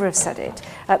never ever have said it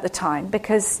at the time,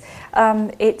 because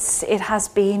it has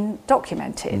been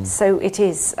documented, so it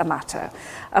is a matter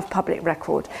of public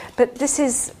record. But this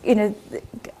is,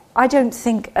 I don't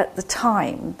think at the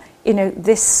time,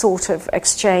 this sort of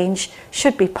exchange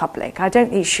should be public. I don't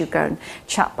think you should go and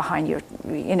chat behind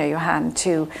your hand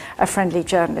to a friendly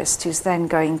journalist who's then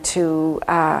going to,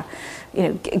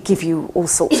 give you all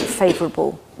sorts of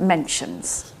favourable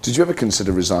mentions. Did you ever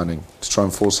consider resigning to try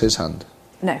and force his hand?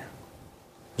 No. It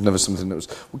was never something that was...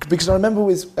 Because I remember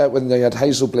with when they had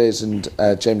Hazel Blears and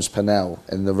James Pennell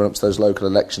in the run-up to those local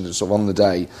elections, and sort of on the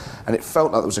day, and it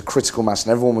felt like there was a critical mass,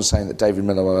 and everyone was saying that David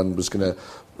Miliband was going to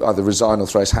either resign or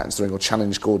throw his hat into the ring or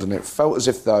challenge Gordon. It felt as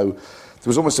if, though, there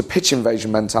was almost a pitch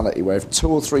invasion mentality where if 2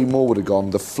 or 3 more would have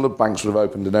gone, the floodbanks would have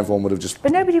opened and everyone would have just...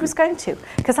 But nobody was going to,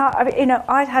 because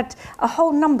I'd had a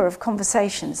whole number of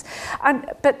conversations,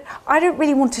 but I don't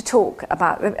really want to talk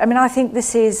about it. I mean, I think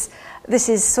this is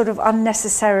sort of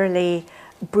unnecessarily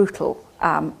brutal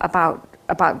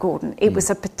about Gordon. It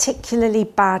was a particularly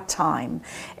bad time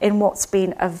in what's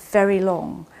been a very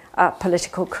long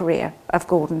political career of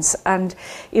Gordon's, and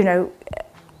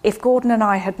if Gordon and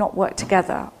I had not worked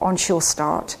together on Sure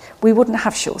Start, we wouldn't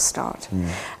have Sure Start.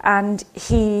 And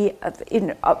he,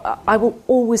 I will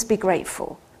always be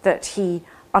grateful that he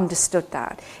understood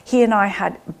that. He and I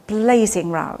had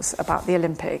blazing rows about the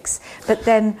Olympics, but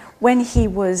then when he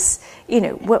was,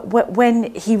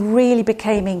 when he really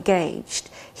became engaged,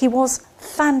 he was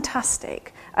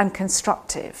fantastic and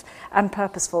constructive and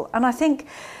purposeful. And I think,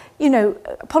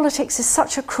 politics is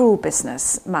such a cruel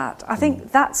business, Matt. I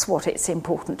think that's what it's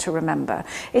important to remember.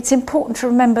 It's important to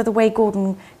remember the way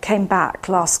Gordon came back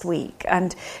last week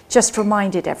and just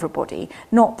reminded everybody,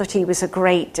 not that he was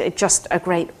just a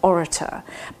great orator,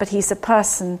 but he's a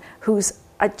person who's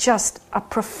just a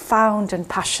profound and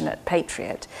passionate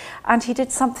patriot. And he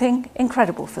did something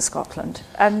incredible for Scotland.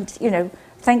 And,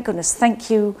 thank goodness, thank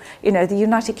you. The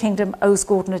United Kingdom owes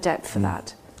Gordon a debt for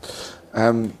that.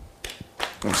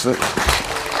 Absolutely.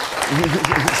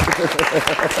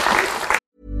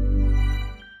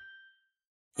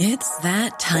 It's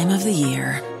that time of the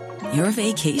year. Your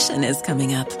vacation is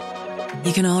coming up.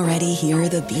 You can already hear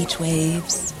the beach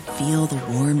waves, feel the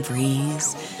warm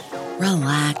breeze,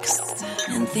 relax,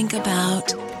 and think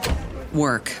about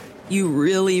work. You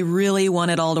really, really want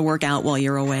it all to work out while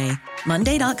you're away.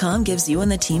 Monday.com gives you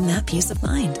and the team that peace of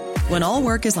mind. When all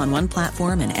work is on one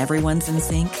platform and everyone's in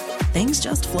sync, things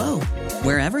just flow.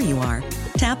 Wherever you are,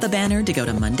 tap the banner to go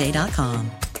to Monday.com.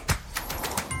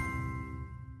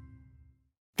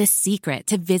 The secret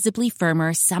to visibly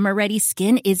firmer, summer-ready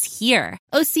skin is here.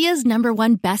 Osea's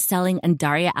 #1 best-selling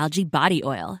Undaria Algae Body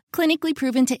Oil. Clinically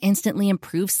proven to instantly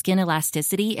improve skin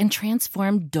elasticity and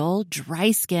transform dull, dry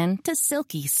skin to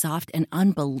silky, soft, and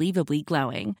unbelievably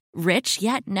glowing. Rich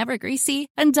yet never greasy,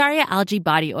 Undaria Algae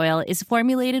Body Oil is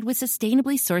formulated with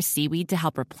sustainably sourced seaweed to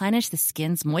help replenish the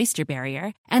skin's moisture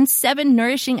barrier, and 7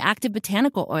 nourishing active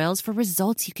botanical oils for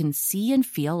results you can see and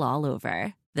feel all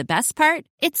over. The best part?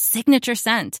 Its signature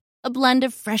scent. A blend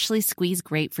of freshly squeezed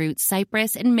grapefruit,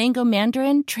 cypress, and mango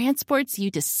mandarin transports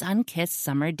you to sun-kissed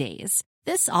summer days.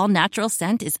 This all-natural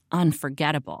scent is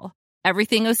unforgettable.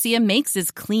 Everything Osea makes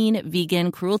is clean, vegan,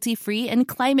 cruelty-free, and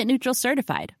climate-neutral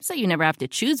certified, so you never have to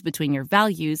choose between your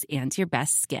values and your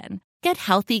best skin. Get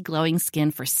healthy, glowing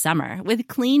skin for summer with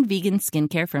clean, vegan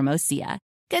skincare from Osea.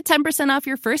 Get 10% off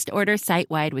your first order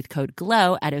site-wide with code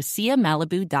GLOW at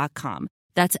OseaMalibu.com.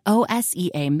 That's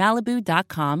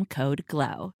OSEAMalibu.com, code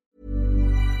GLOW.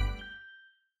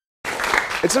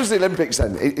 In terms of the Olympics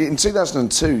then, in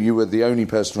 2002 you were the only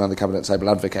person around the cabinet table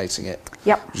advocating it.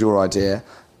 Yep. It was your idea.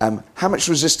 How much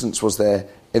resistance was there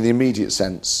in the immediate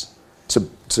sense to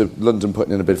London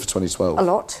putting in a bid for 2012? A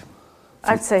lot.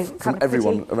 I'd say from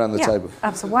everyone around the table.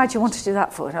 Absolutely. Why do you want to do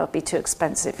that for? It'll be too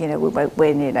expensive, we won't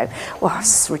win, Well,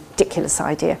 it's a ridiculous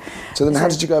idea. So then how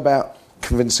did you go about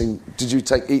convincing, did you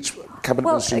take each cabinet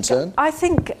minister in turn? I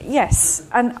think, yes.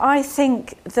 And I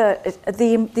think that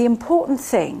the important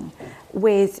thing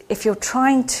with, if you're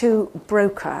trying to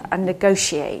broker and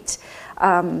negotiate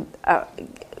a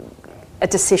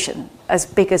decision as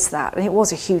big as that, and it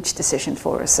was a huge decision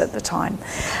for us at the time,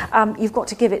 you've got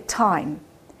to give it time.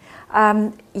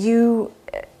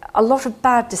 A lot of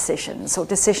bad decisions, or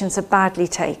decisions are badly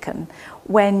taken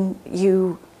when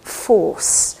you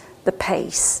force the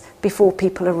pace before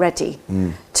people are ready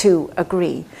to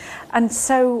agree. And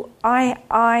so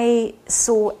I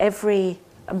saw every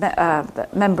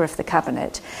member of the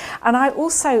cabinet, and I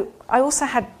also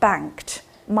had banked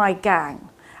my gang.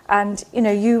 And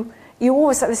you you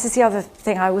always, this is the other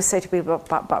thing I always say to people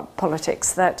about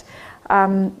politics, that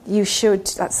you should,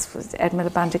 that's Ed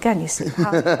Miliband again, you see,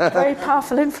 have a very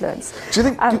powerful influence. Do you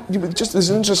think, there's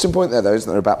an interesting point there though, isn't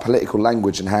there, about political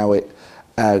language and how it,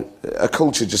 a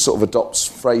culture just sort of adopts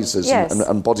phrases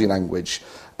and body language.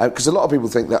 Because a lot of people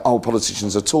think that,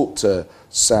 politicians are taught to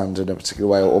sound in a particular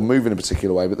way or move in a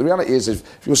particular way. But the reality is, if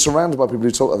you're surrounded by people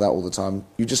who talk like that all the time,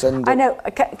 you just end up... I know,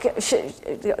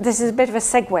 this is a bit of a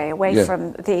segue away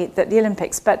from the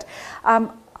Olympics, but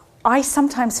I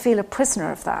sometimes feel a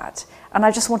prisoner of that. And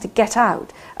I just want to get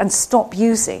out and stop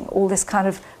using all this kind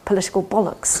of political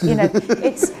bollocks. You know,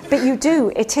 but you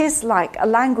do. It is like a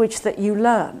language that you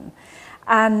learn,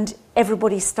 and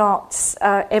everybody starts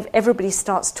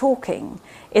talking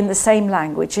in the same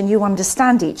language, and you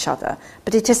understand each other.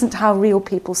 But it isn't how real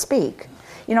people speak.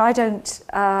 You know, I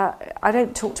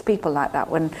don't talk to people like that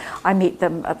when I meet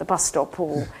them at the bus stop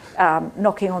or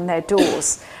knocking on their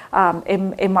doors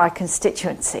in my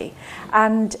constituency.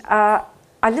 And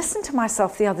I listened to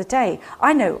myself the other day.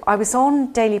 I know, I was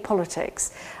on Daily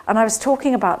Politics and I was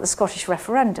talking about the Scottish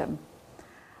referendum.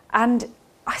 And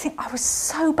I think I was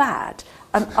so bad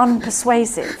and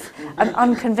unpersuasive and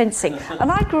unconvincing.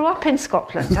 And I grew up in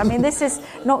Scotland. I mean, this is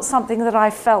not something that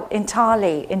I felt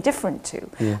entirely indifferent to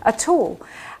at all.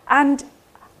 And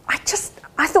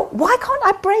I thought, why can't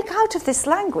I break out of this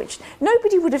language?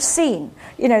 Nobody would have seen,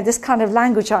 you know, this kind of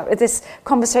language, this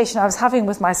conversation I was having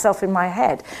with myself in my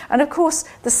head. And of course,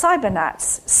 the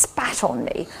cybernats spat on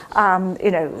me,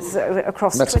 you know,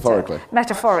 across Twitter.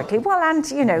 Metaphorically. Well, and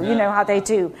you know how they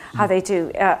do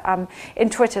in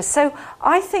Twitter. So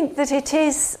I think that it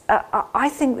is. I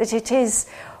think that it is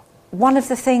one of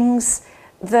the things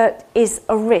that is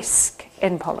a risk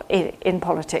in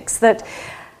politics. That,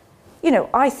 you know,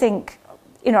 I think.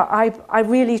 You know, I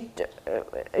really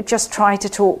just try to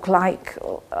talk like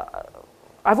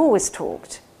I've always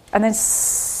talked. And then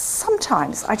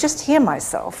sometimes I just hear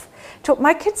myself talk.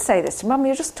 My kids say this to Mum,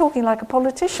 you're just talking like a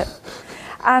politician.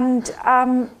 And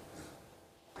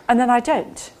then I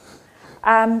don't.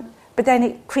 But then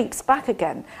it creeps back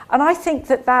again. And I think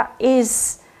that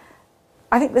is...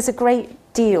 I think there's a great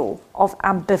deal of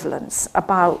ambivalence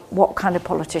about what kind of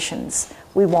politicians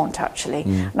we want, actually.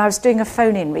 And I was doing a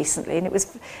phone-in recently, and it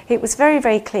was very,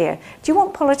 very clear. Do you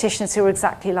want politicians who are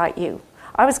exactly like you?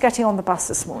 I was getting on the bus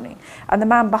this morning, and the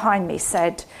man behind me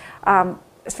said,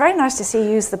 it's very nice to see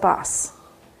you use the bus.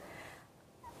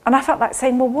 And I felt like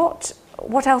saying, well,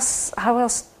 what else, how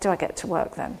else do I get to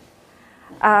work then?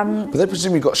 But they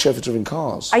presume you've got chauffeur-driven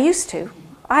cars. I used to.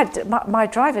 I had my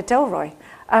driver, Delroy.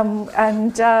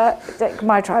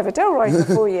 My driver Delroy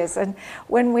for 4 years, and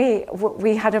when we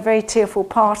had a very tearful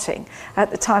parting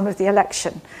at the time of the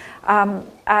election,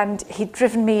 and he'd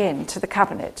driven me into the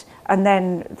cabinet, and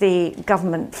then the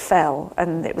government fell,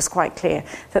 and it was quite clear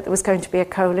that there was going to be a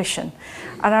coalition.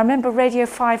 And I remember Radio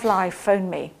 5 Live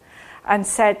phoned me and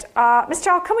said, Mr.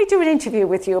 Jowell, can we do an interview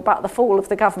with you about the fall of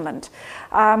the government?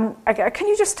 Can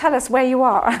you just tell us where you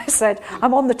are? And I said,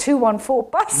 I'm on the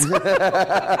 214 bus.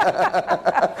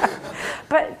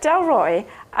 But Delroy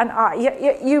and I,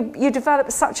 you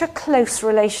develop such a close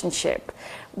relationship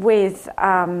with,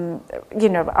 you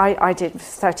know, I did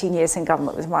 13 years in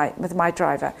government with my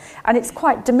driver, and it's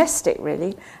quite domestic,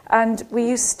 really. And we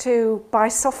used to buy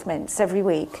soft mints every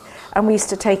week, and we used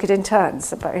to take it in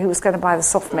turns about who was going to buy the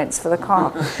soft mints for the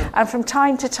car. And from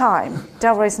time to time,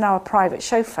 Delroy's now a private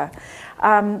chauffeur.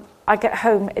 I get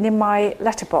home, and in my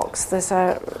letterbox there's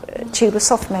a tube of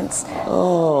soft mints.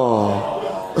 Oh,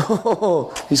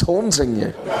 he's haunting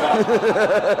you.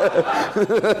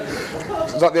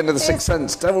 It's like the end of The Sixth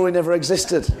Sense. Delroy never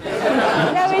existed.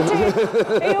 No, he did.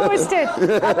 He always did.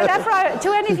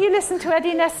 Do any of you listen to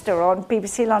Eddie Nestor on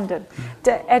BBC London?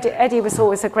 Eddie was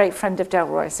always a great friend of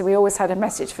Delroy, so we always had a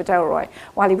message for Delroy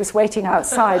while he was waiting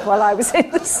outside while I was in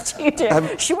the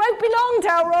studio. She won't be long,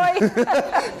 Delroy.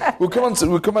 We'll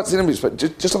come back to the Olympics, but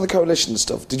just on the coalition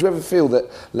stuff, did you ever feel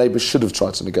that Labour should have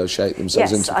tried to negotiate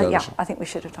themselves into coalition? Yeah, I think we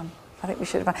should have done.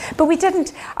 But we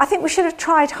didn't. I think we should have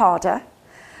tried harder.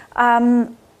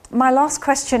 My last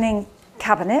question in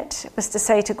Cabinet was to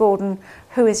say to Gordon,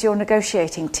 who is your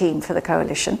negotiating team for the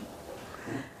coalition?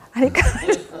 And he kind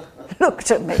of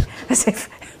looked at me as if,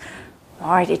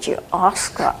 why did you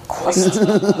ask that question?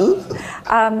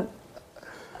 But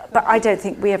I don't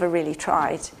think we ever really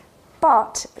tried.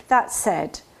 But that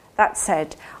said,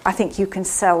 I think you can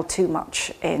sell too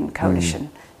much in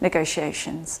coalition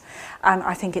negotiations. And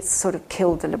I think it's sort of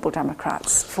killed the Liberal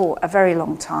Democrats for a very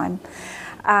long time.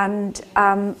 And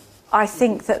I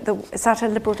think that is that a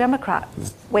Liberal Democrat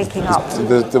waking up?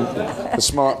 The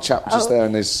smart chap just there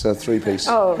in his three-piece.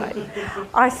 Oh, right.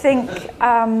 I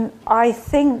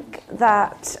think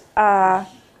that.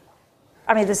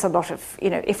 I mean, there's a lot of,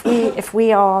 if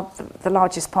we are the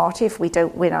largest party, if we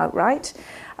don't win outright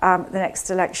the next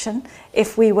election,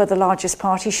 if we were the largest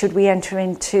party, should we enter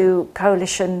into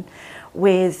coalition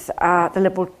with the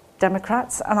Liberal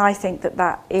Democrats? And I think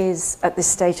that is, at this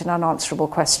stage, an unanswerable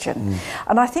question.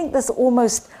 And I think there's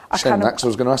almost a Shame kind of... Axel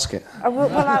was going to ask it.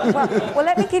 Well,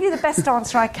 let me give you the best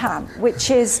answer I can, which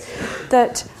is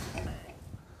that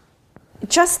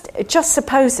just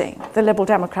supposing the Liberal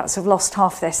Democrats have lost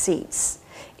half their seats,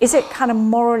 is it kind of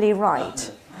morally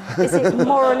right? Is it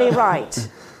morally right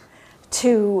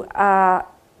to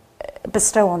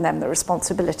bestow on them the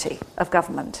responsibility of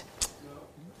government?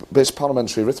 But it's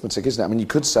parliamentary arithmetic, isn't it? I mean, you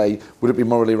could say, would it be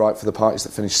morally right for the parties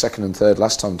that finished second and third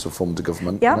last time to have formed a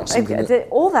government? Yeah, which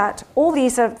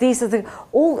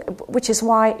is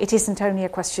why it isn't only a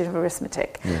question of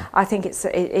arithmetic. Yeah. I think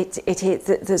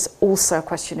there's also a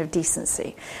question of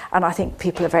decency, and I think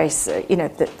people are very,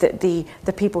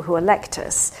 the people who elect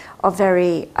us are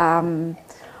very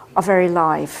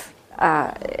live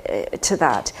to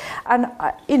that, and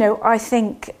I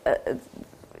think.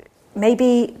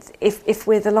 Maybe if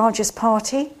we're the largest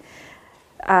party,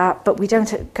 but we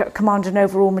don't command an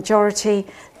overall majority,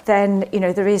 then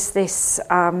there is this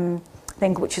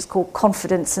thing which is called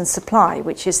confidence and supply,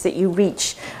 which is that you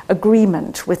reach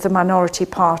agreement with the minority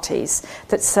parties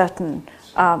that certain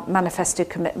manifested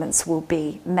commitments will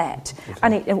be met. Okay.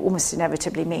 And it almost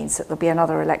inevitably means that there'll be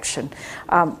another election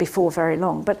before very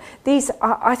long. But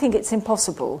I think it's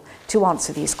impossible to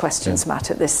answer these questions,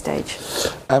 Matt, at this stage.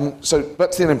 So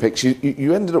back to the Olympics,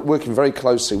 you ended up working very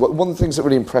closely. One of the things that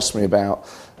really impressed me about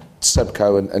Seb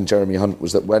Coe and Jeremy Hunt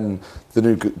was that when the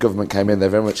new government came in, they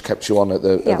very much kept you on at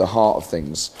the heart of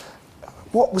things.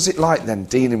 What was it like then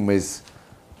dealing with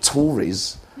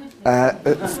Tories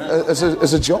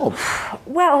as a job?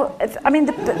 Well, I mean...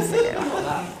 no.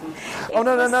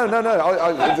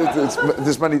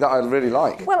 There's many that I really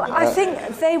like. Well, I think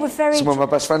they were very... Some of my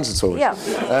best friends are Tories. Yeah.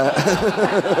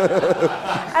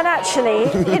 And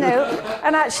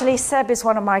actually, Seb is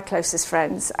one of my closest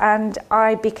friends, and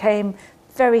I became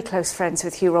very close friends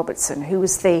with Hugh Robertson, who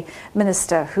was the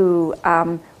minister who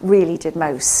really did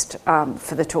most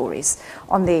for the Tories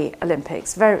on the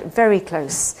Olympics. Very, very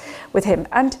close with him.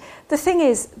 And the thing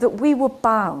is that we were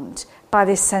bound by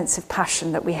this sense of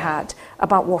passion that we had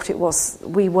about what it was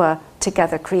we were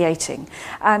together creating.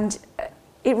 And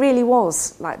it really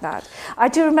was like that. I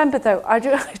do remember, though,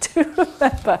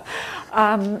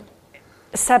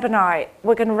 Seb and I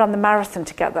were going to run the marathon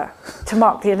together to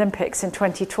mark the Olympics in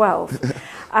 2012.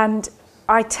 And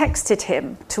I texted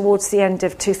him towards the end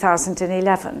of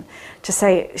 2011 to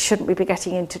say, shouldn't we be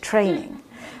getting into training?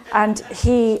 And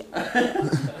he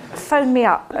phoned me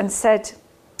up and said,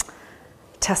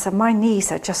 Tessa, my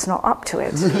knees are just not up to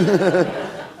it.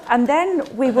 And then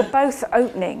we were both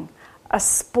opening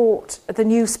the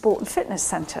new Sport and Fitness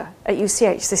Centre at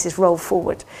UCH. This is roll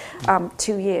forward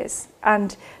 2 years.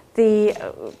 And the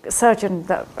surgeon,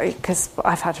 because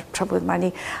I've had trouble with my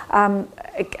knee,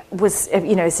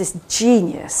 is this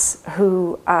genius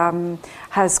who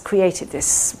has created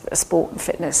this sport and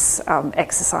fitness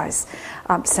exercise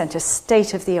centre,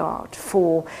 state of the art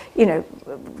for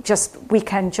just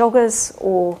weekend joggers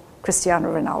or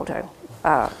Cristiano Ronaldo.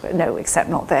 No, except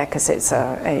not there because it's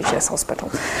a NHS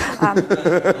hospital.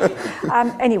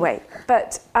 Anyway,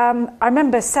 but I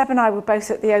remember Seb and I were both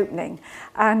at the opening,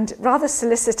 and rather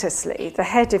solicitously, the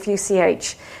head of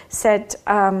UCH said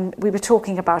we were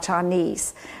talking about our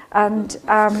knees, and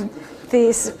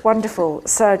this wonderful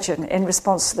surgeon, in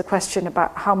response to the question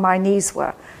about how my knees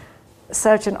were, the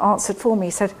surgeon answered for me.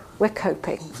 He said, "We're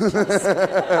coping."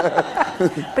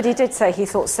 But he did say he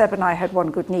thought Seb and I had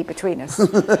one good knee between us.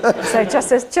 So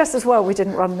just as well we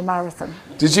didn't run the marathon.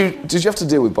 Did you have to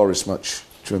deal with Boris much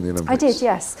during the Olympics? I did,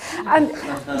 yes. And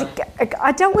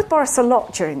I dealt with Boris a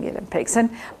lot during the Olympics. And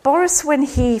Boris, when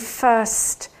he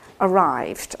first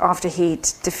arrived after he'd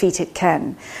defeated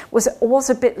Ken, was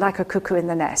a bit like a cuckoo in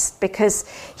the nest, because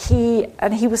he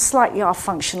was slightly our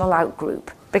functional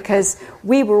outgroup. Because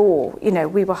we were all,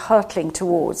 we were hurtling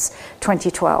towards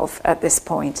 2012 at this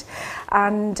point.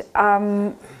 And,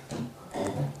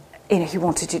 he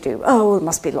wanted to do, there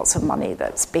must be lots of money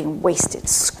that's being wasted,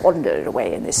 squandered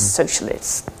away in this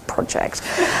socialist project.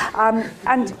 And,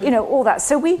 all that.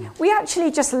 So we actually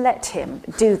just let him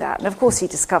do that. And of course he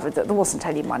discovered that there wasn't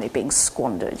any money being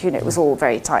squandered. It was all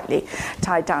very tightly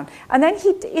tied down. And then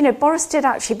Boris did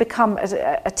actually become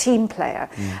a team player.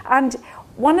 And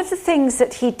one of the things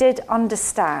that he did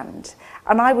understand,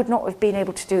 and I would not have been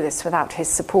able to do this without his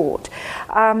support,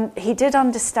 he did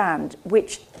understand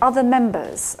which other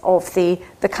members of the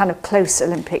kind of close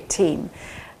Olympic team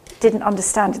didn't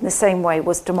understand in the same way,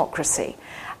 was democracy.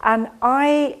 And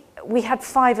we had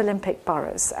 5 Olympic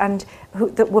boroughs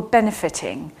that were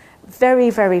benefiting, very,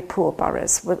 very poor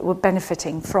boroughs were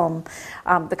benefiting from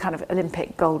the kind of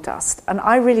Olympic gold dust. And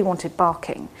I really wanted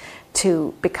Barking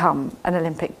to become an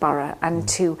Olympic borough and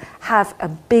to have a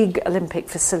big Olympic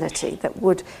facility that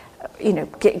would,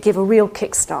 give a real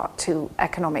kickstart to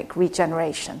economic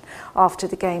regeneration after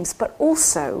the Games, but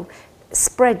also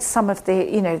spread some of the,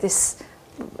 this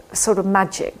sort of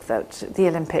magic that the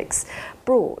Olympics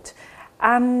brought.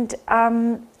 And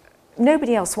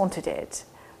nobody else wanted it,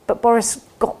 but Boris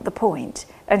got the point,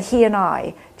 and he and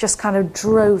I just kind of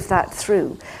drove that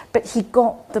through. But he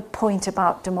got the point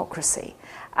about democracy,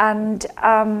 and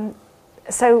I'm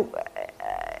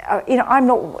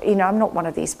not one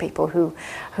of these people who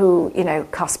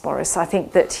cuss Boris. I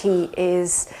think that he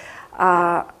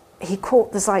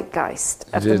caught the zeitgeist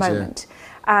of the moment,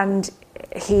 and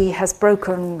he has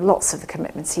broken lots of the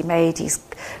commitments he made. He's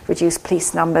reduced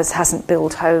police numbers, hasn't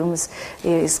built homes.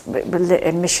 His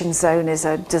emission zone is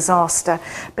a disaster.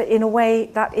 But in a way,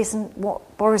 that isn't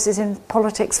what Boris is in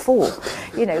politics for.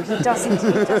 He doesn't.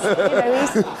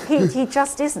 He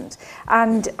just isn't.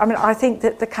 And I mean, I think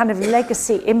that the kind of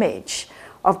legacy image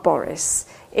of Boris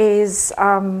is.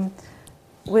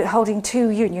 We're holding 2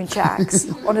 Union Jacks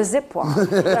on a zip wire,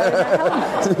 wearing a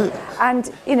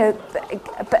helmet,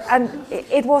 and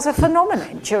it was a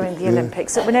phenomenon during the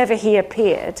Olympics that whenever he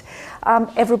appeared,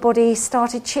 everybody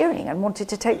started cheering and wanted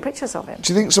to take pictures of him.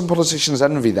 Do you think some politicians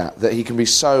envy that he can be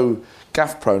so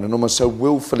gaffe-prone and almost so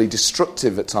willfully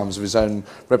destructive at times of his own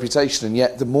reputation, and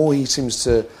yet the more he seems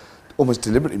to almost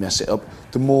deliberately mess it up,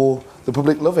 the more the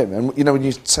public love him? And when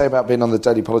you say about being on the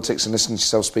daily politics and listening to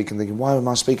yourself speak and thinking, why am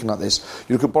I speaking like this?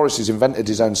 You look at Boris, who's invented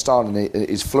his own style and it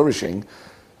is flourishing.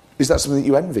 Is that something that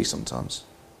you envy sometimes?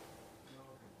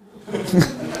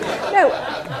 No.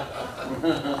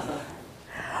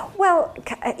 Well,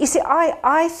 you see,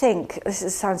 I think,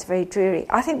 sounds very dreary,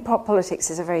 I think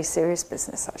politics is a very serious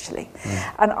business, actually.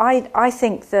 And I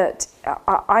think that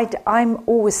I'm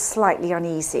always slightly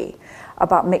uneasy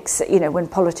about when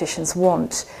politicians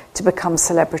want to become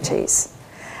celebrities.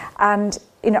 And,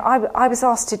 I was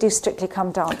asked to do Strictly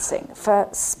Come Dancing for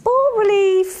sport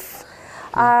relief.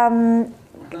 When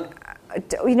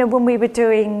we were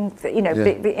doing,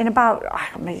 in about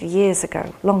years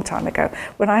ago, long time ago,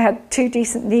 when I had 2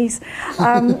 decent knees.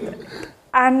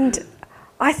 And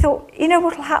I thought,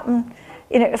 what will happen,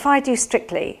 if I do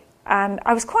Strictly? And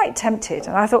I was quite tempted.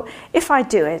 And I thought, if I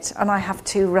do it and I have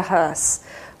to rehearse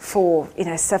for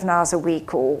 7 hours a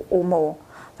week or more,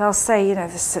 they'll say,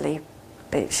 this silly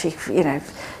bitch,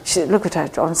 she look at her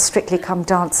on Strictly Come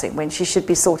Dancing when she should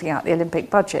be sorting out the Olympic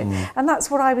budget. And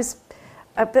that's what I was.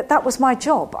 But that was my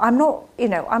job. I'm not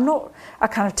a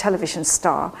kind of television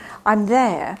star. I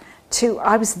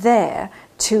was there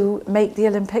to make the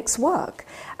Olympics work.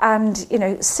 And,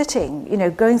 sitting,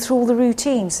 going through all the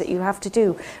routines that you have to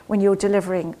do when you're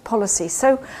delivering policy.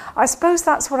 So I suppose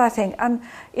that's what I think. And,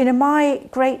 my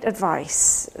great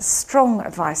advice, strong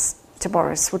advice to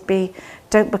Boris would be,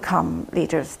 don't become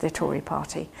leader of the Tory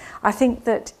party. I think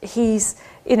that he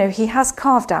has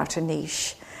carved out a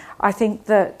niche. I think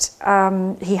that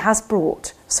he has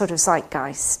brought sort of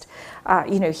zeitgeist.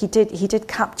 He did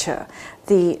capture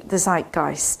the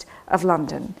zeitgeist of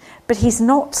London, but he's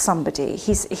not somebody.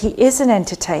 He is an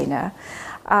entertainer.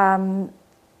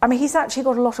 He's actually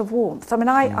got a lot of warmth.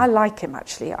 I like him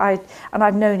actually. And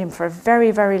I've known him for a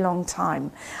very, very long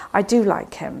time. I do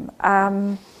like him,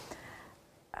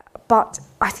 but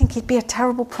I think he'd be a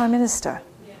terrible prime minister.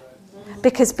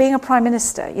 Because being a prime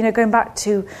minister, going back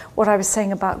to what I was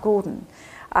saying about Gordon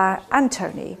and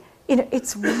Tony,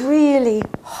 it's really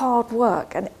hard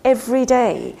work. And every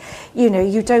day,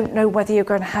 you don't know whether you're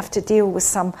going to have to deal with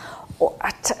some,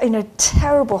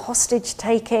 terrible hostage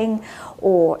taking,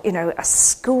 or a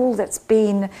school that's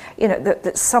been,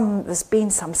 there's been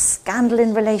some scandal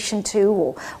in relation to,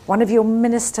 or one of your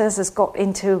ministers has got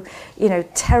into,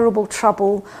 terrible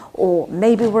trouble, or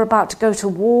maybe we're about to go to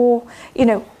war.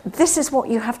 This is what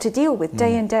you have to deal with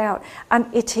day in, day out,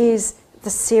 and it is the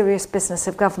serious business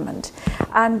of government.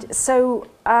 And so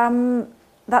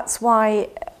that's why,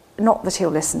 not that he'll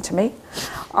listen to me,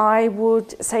 I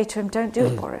would say to him, don't do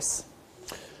it, Boris.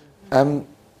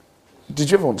 Did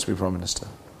you ever want to be Prime Minister?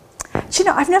 Do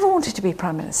I've never wanted to be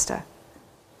Prime Minister.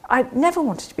 I never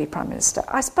wanted to be Prime Minister.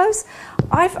 I suppose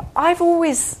I've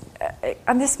always,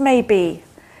 and this may be,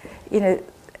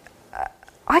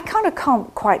 I kind of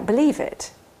can't quite believe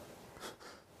it.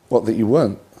 What, that you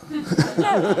weren't?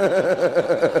 No,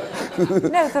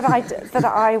 that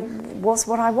I was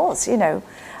what I was, you know.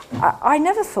 I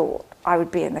never thought I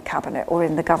would be in the cabinet or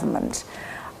in the government,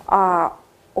 or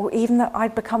even that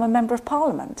I'd become a member of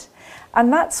parliament.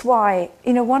 And that's why,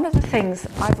 you know, one of the things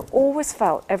I've always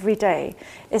felt every day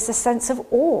is a sense of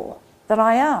awe that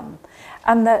I am,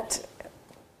 and that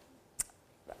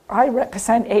I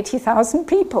represent 80,000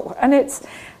 people, and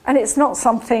it's not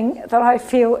something that I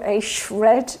feel a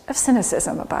shred of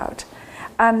cynicism about.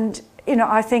 And, you know,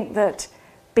 I think that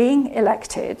being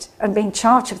elected and being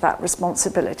charged of that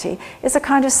responsibility is a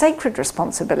kind of sacred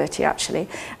responsibility, actually.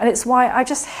 And it's why I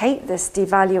just hate this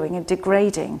devaluing and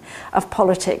degrading of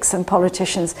politics and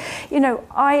politicians. You know,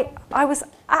 I was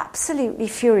absolutely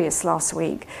furious last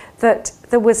week that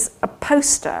there was a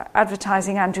poster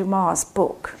advertising Andrew Marr's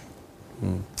book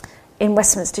in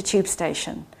Westminster Tube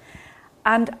Station.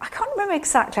 And I can't remember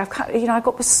exactly, I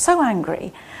was so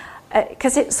angry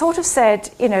because it sort of said,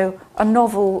 you know, a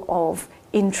novel of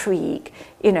intrigue,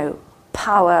 you know,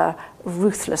 power,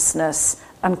 ruthlessness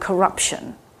and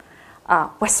corruption.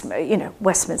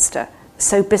 Westminster,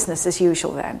 so business as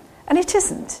usual then. And it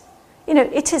isn't. You know,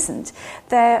 it isn't.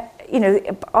 There, you know,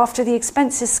 after the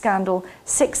expenses scandal,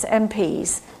 6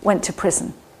 MPs went to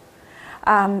prison.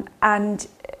 And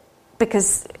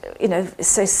because, you know,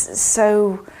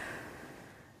 so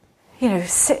you know,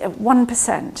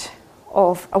 1%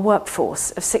 of a workforce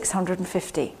of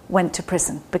 650 went to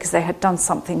prison because they had done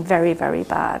something very, very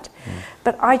bad.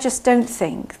 But I just don't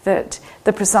think that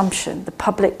the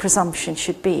public presumption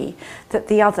should be that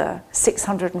the other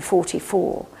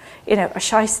 644, you know, are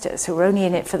shysters who are only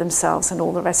in it for themselves and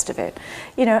all the rest of it.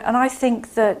 You know, and I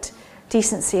think that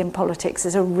decency in politics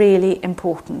is a really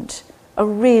important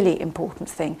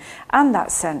thing, and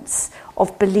that sense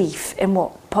of belief in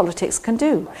what politics can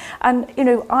do. And, you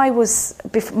know,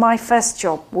 my first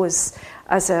job was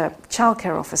as a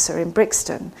childcare officer in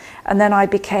Brixton, and then I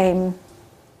became,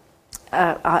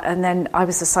 and then I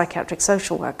was a psychiatric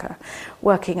social worker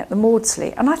working at the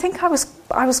Maudsley, and I think I was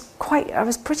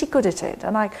pretty good at it,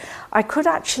 and I could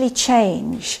actually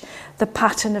change the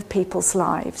pattern of people's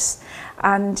lives.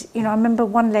 And, you know, I remember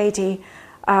one lady,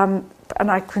 and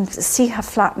I can see her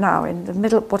flat now in the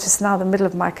middle, what is now the middle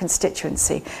of my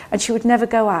constituency, and she would never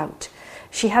go out.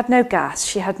 She had no gas,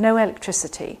 she had no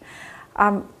electricity.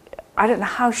 I don't know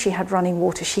how she had running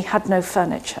water, she had no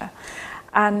furniture.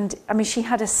 And I mean, she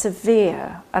had a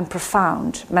severe and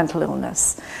profound mental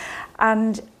illness.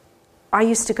 And I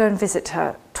used to go and visit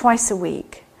her twice a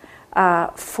week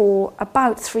for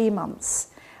about 3 months.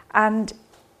 And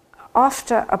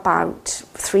after about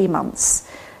 3 months,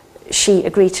 she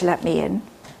agreed to let me in,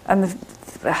 and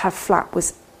her flat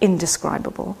was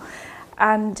indescribable.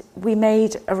 And we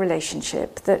made a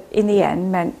relationship that in the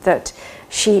end meant that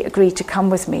she agreed to come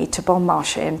with me to Bon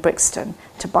Marché in Brixton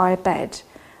to buy a bed,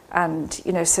 and,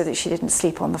 you know, so that she didn't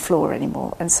sleep on the floor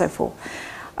anymore and so forth.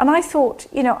 And I thought,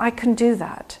 you know, I can do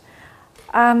that.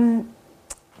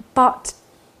 But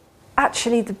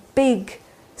actually the big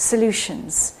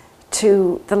solutions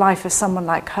to the life of someone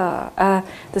like her,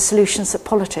 the solutions that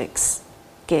politics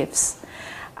gives.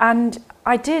 And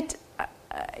I did,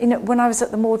 you know, when I was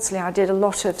at the Maudsley, I did a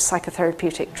lot of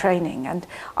psychotherapeutic training, and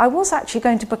I was actually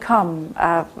going to become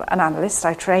an analyst.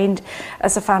 I trained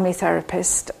as a family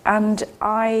therapist, and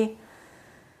I've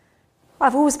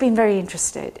always been very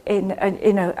interested in,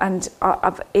 you know, and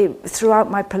throughout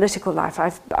my political life,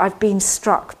 I've been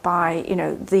struck by, you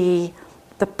know, the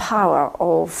power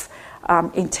of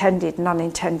intended and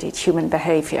unintended human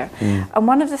behaviour. And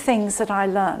one of the things that I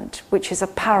learned, which is a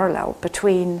parallel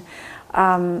between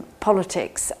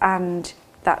politics and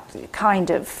that kind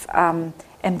of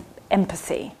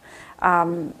empathy,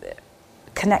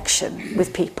 connection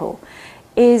with people,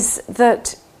 is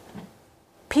that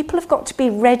people have got to be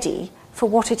ready for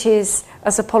what it is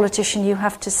as a politician you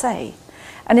have to say.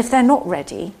 And if they're not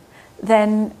ready,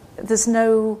 then there's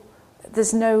no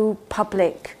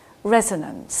public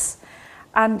resonance.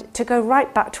 And to go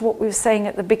right back to what we were saying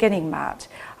at the beginning, Matt,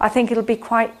 I think it'll be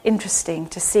quite interesting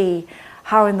to see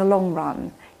how in the long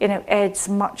run, you know, Ed's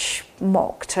much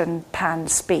mocked and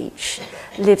panned speech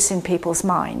lives in people's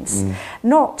minds.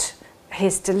 Not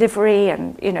his delivery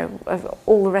and, you know,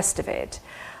 all the rest of it,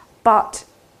 but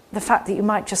the fact that you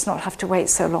might just not have to wait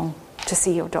so long to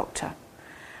see your doctor.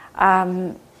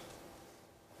 And,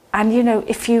 you know,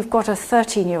 if you've got a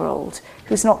 13-year-old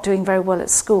who's not doing very well at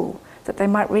school, that they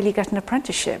might really get an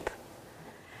apprenticeship.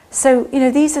 So, you know,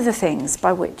 these are the things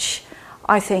by which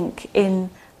I think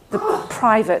in the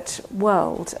private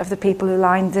world of the people who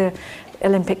line the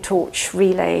Olympic torch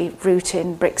relay route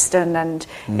in Brixton and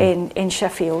in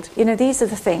Sheffield. These are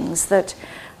the things that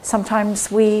sometimes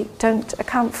we don't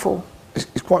account for.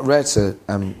 It's quite rare to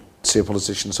see a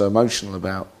politician so emotional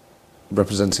about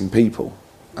representing people.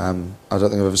 I don't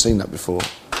think I've ever seen that before,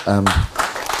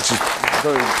 which is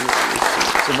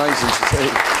it's amazing to see.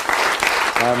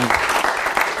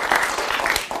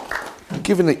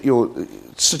 Given that you're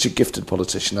such a gifted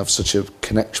politician, have such a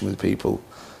connection with people,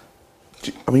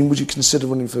 would you consider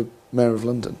running for Mayor of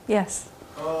London? Yes.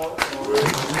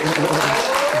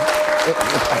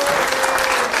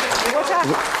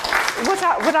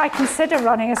 Would I consider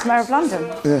running as Mayor of London?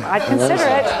 Yeah, I'd consider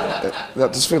it.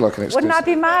 That does feel like an excuse. Wouldn't I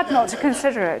be mad not to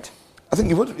consider it? I think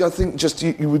you would. I think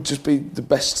you would just be the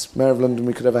best Mayor of London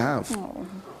we could ever have. Oh,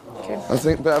 okay. I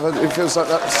think, but it feels like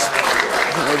that's...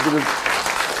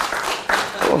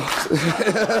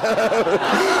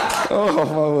 Oh my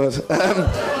word.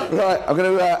 Right,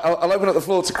 I'll open up the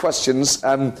floor to questions.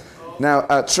 Now,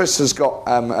 Tris has got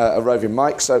a roving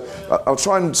mic, so I'll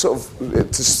try and sort of,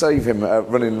 to save him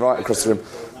running right across the room.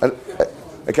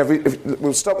 Okay,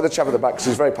 we'll start with the chap at the back because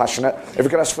he's very passionate. If we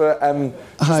could ask for,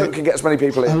 so we can get as many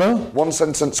people in. Hello? One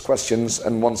sentence questions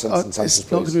and one sentence answers,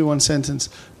 It's not going to be one sentence.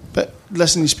 But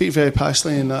listen, you speak very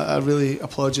passionately, and I really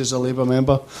applaud you as a Labour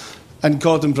member. And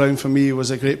Gordon Brown, for me, was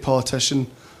a great politician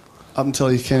up until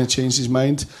he kind of changed his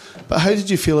mind. But how did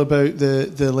you feel about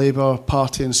the Labour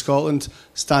Party in Scotland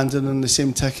standing on the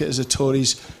same ticket as the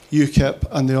Tories, UKIP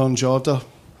and the Orange Order?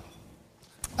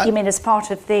 You mean as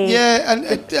part of the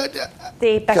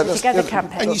the Better Together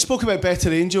campaign? And you spoke about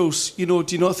better angels. Do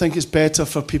you not think it's better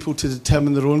for people to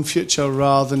determine their own future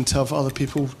rather than to have other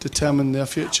people determine their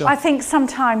future? I think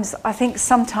sometimes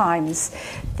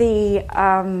there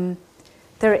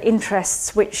are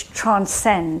interests which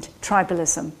transcend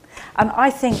tribalism. And I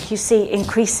think you see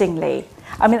increasingly,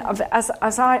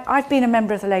 I've been a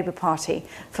member of the Labour Party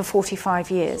for 45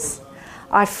 years.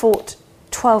 I fought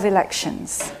 12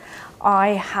 elections.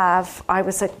 I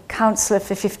was a councillor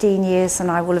for 15 years and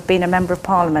I will have been a member of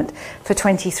Parliament for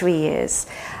 23 years.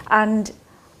 And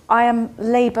I am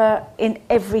Labour in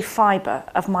every fibre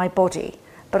of my body,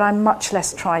 but I'm much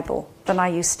less tribal than I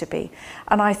used to be.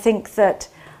 And I think that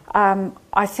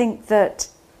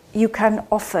you can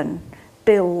often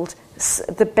build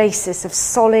the basis of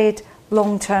solid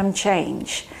long-term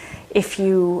change if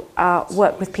you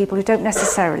work with people who don't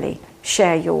necessarily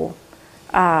share your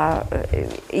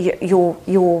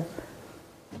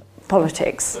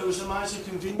politics.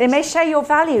 They may share your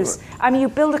values. You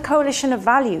build a coalition of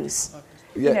values.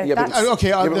 We need to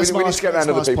get around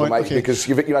other people, mate, because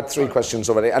you had 3 questions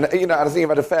already, and I think you've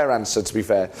had a fair answer. To be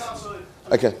fair,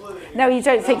 okay. No, you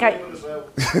don't think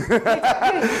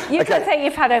you don't think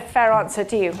you've had a fair answer,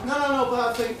 do you? No, but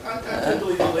I think I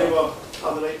believe the Labour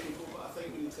are the right people, but I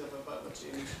think we need to have a bit of a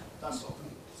change. That's all.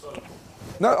 Sorry.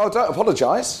 No, I don't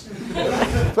apologise.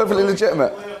 Perfectly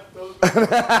legitimate.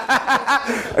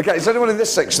 Okay, is there anyone in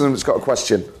this section that's got a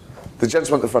question? The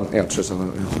gentleman at the front. Yeah, Tris.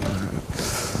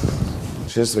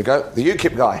 Cheers, there we go. The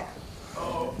UKIP guy.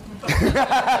 Oh.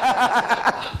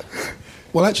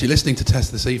 Well, actually, listening to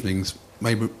Tessa this evening's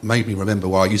made me remember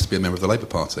why I used to be a member of the Labour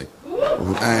Party.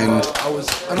 And I was...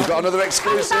 You've got another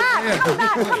exclusive.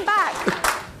 Come back.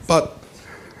 But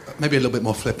maybe a little bit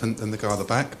more flippant than the guy at the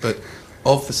back, but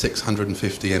of the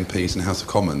 650 MPs in the House of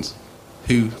Commons,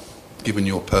 who, given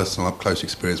your personal up-close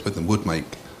experience with them, would make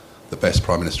the best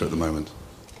Prime Minister at the moment?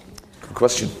 Good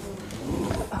question.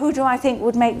 Who do I think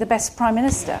would make the best Prime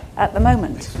Minister at the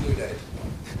moment?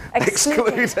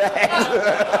 Excluded.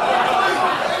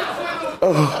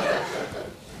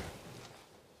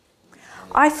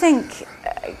 I think.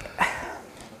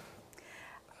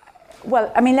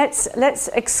 Let's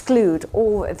exclude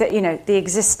all the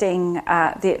existing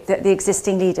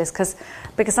leaders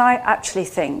because I actually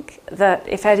think that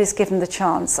if Ed is given the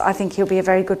chance, I think he'll be a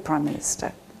very good Prime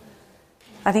Minister.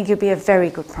 I think he'll be a very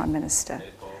good Prime Minister,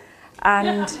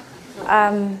 and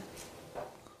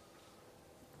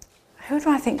who do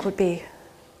I think would be?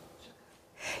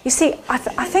 You see, I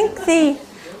tell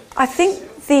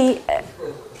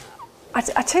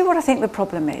you what I think the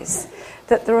problem is,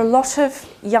 that there are a lot of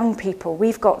young people.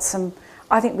 I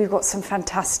think we've got some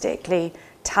fantastically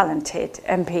talented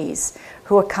MPs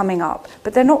who are coming up,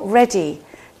 but they're not ready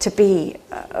to be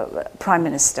Prime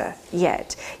Minister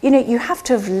yet. You have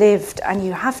to have lived and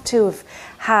you have to have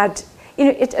had,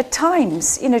 at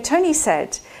times,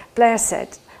 Blair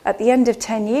said, at the end of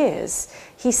 10 years,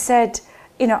 he said,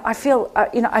 I feel,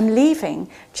 I'm leaving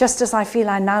just as I feel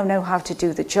I now know how to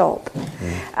do the job.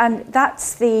 Mm-hmm. And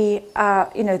that's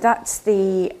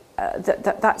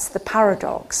the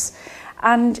paradox.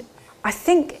 And I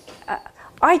think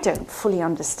I don't fully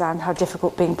understand how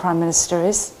difficult being Prime Minister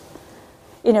is.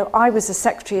 You know, I was a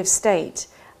Secretary of State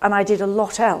and I did a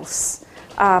lot else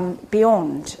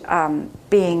beyond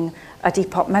being a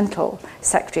departmental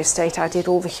Secretary of State. I did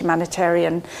all the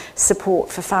humanitarian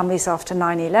support for families after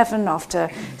 9/11, after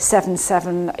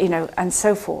 7/7, you know, and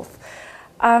so forth.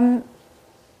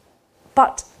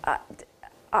 But,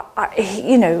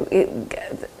 you know,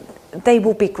 they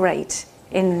will be great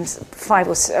in five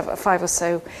or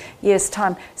so years'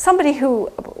 time. Somebody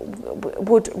who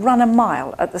would run a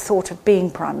mile at the thought of being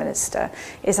Prime Minister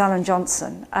is Alan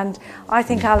Johnson. And I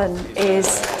think Alan has...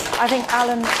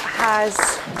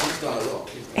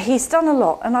 He's done a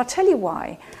lot. And I'll tell you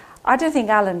why. I don't think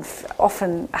Alan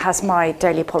often has my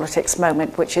daily politics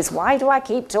moment, which is, why do I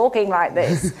keep talking like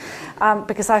this?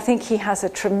 Because I think he has a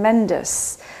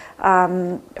tremendous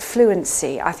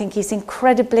fluency. I think he's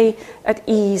incredibly at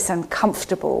ease and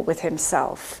comfortable with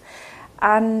himself.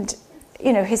 And,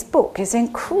 you know, his book is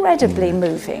incredibly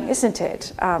moving, isn't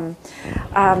it? A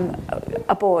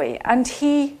Boy. And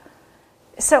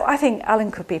so I think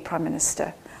Alan could be Prime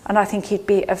Minister. And I think he'd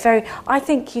be I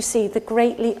think, you see, the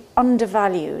greatly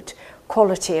undervalued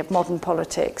quality of modern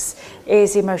politics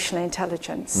is emotional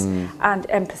intelligence and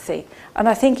empathy. And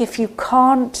I think if you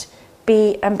can't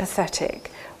be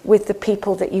empathetic with the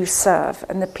people that you serve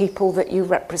and the people that you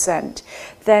represent,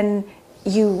 then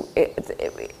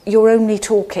you're only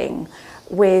talking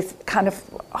with kind of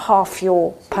half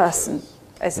your person,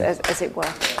 as it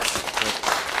were.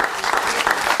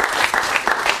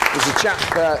 There's a chap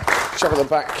at the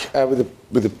back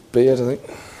with a beard, I think.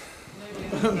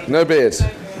 No beard.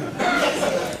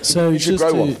 So you should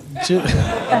grow one.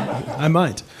 I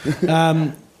might.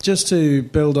 Just to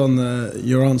build on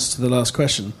your answer to the last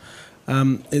question,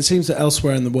 it seems that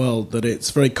elsewhere in the world that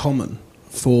it's very common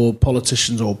for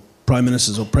politicians or prime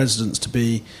ministers or presidents to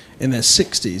be in their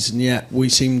 60s, and yet we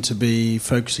seem to be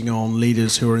focusing on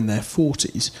leaders who are in their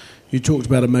 40s. You talked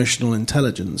about emotional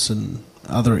intelligence and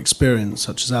other experience,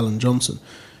 such as Alan Johnson.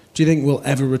 Do you think we'll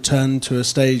ever return to a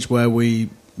stage where we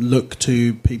look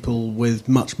to people with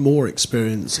much more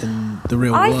experience in the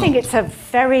real world? I think it's a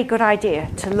very good idea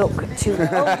to look to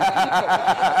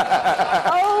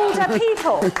older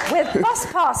people with bus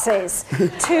passes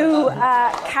to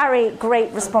carry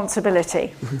great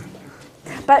responsibility.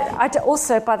 But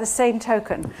also, by the same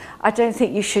token, I don't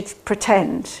think you should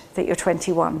pretend that you're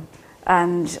 21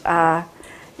 and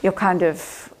you're kind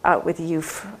of out with the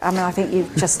youth. I mean, I think you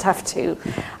just have to,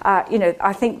 you know,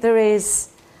 I think there is,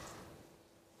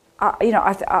 you know,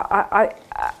 I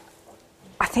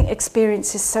think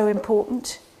experience is so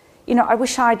important. You know, I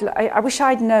wish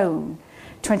I'd known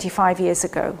 25 years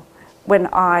ago when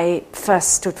I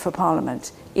first stood for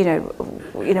Parliament, you know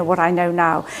what I know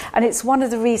now. And it's one of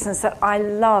the reasons that I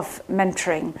love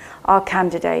mentoring our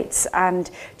candidates and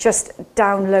just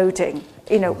downloading,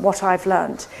 you know, what I've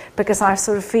learned, because I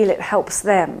sort of feel it helps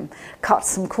them cut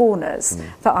some corners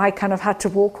that I kind of had to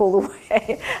walk all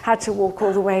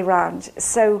the way around.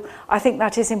 So I think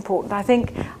that is important. I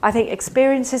think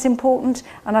experience is important,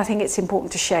 and I think it's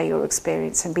important to share your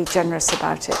experience and be generous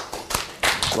about it.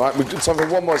 Right, we've got time for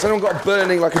one more. Has anyone got a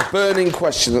burning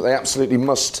question that they absolutely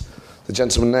must? The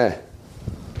gentleman there.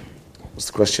 What's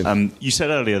the question? You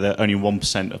said earlier that only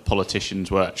 1% of politicians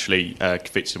were actually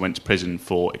convicted and went to prison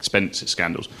for expense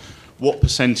scandals. What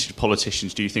percentage of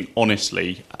politicians do you think,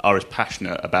 honestly, are as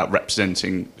passionate about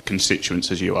representing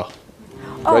constituents as you are?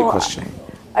 Great question.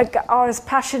 Are as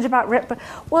passionate about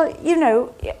well, you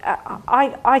know,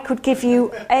 I could give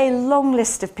you a long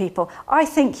list of people. I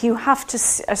think you have to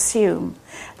assume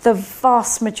the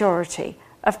vast majority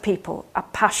of people are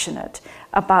passionate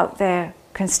about their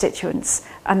constituents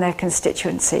and their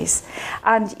constituencies.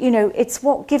 And, you know, it's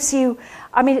what gives you,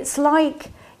 I mean, it's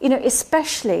like, you know,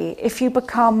 especially if you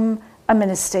become a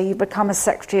minister, you become a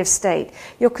Secretary of State,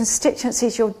 your constituency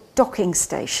is your docking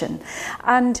station.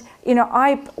 And, you know,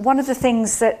 one of the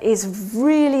things that is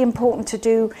really important to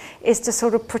do is to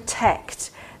sort of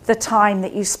protect the time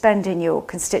that you spend in your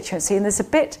constituency. And there's a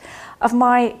bit of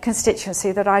my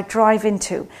constituency that I drive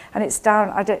into, and it's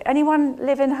down, anyone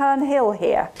live in Herne Hill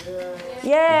here?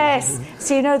 Yes.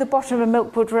 So you know the bottom of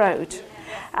Milkwood Road.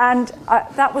 And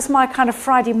that was my kind of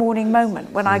Friday morning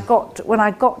moment when I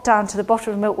got down to the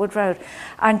bottom of Milkwood Road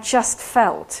and just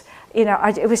felt, you know,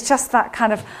 it was just that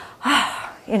kind of,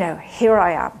 you know, here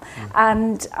I am.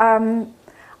 And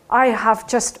I have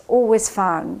just always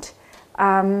found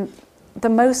the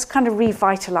most kind of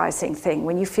revitalising thing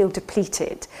when you feel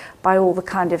depleted by all the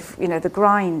kind of, you know, the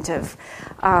grind of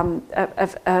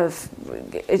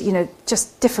you know,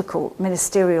 just difficult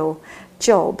ministerial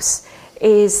jobs,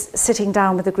 is sitting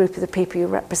down with a group of the people you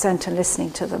represent and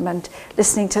listening to them and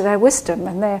listening to their wisdom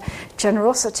and their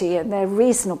generosity and their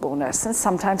reasonableness and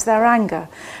sometimes their anger,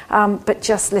 but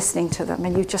just listening to them,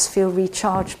 and you just feel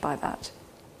recharged by that.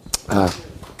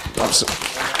 Absolutely.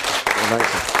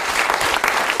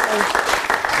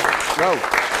 Well,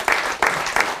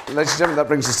 ladies and gentlemen, that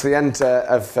brings us to the end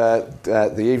of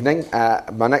the evening.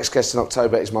 My next guest in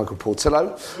October is Michael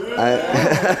Portillo.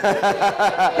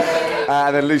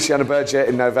 And then Luciana Berger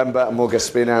in November, and more guests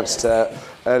to be announced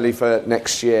early for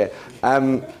next year.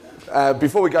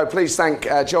 Before we go, please thank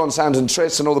John, Sound and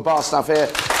Tris and all the bar staff here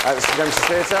at the St James's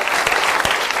Theatre.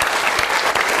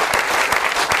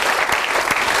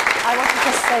 I want to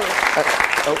just say...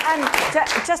 And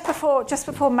just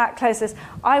before Matt closes,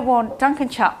 I want Duncan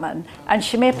Chapman and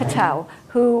Shamir Patel,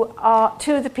 who are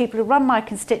two of the people who run my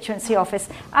constituency office,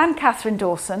 and Catherine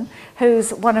Dawson,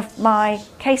 who's one of my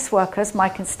caseworkers, my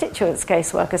constituents'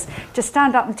 caseworkers, to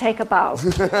stand up and take a bow. Come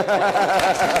on, stand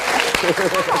up.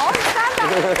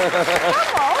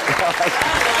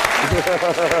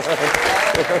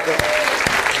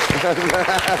 Come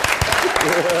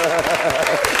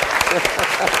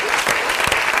on.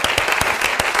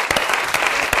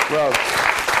 Well,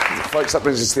 folks, that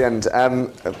brings us to the end.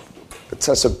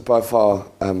 Tessa, by far,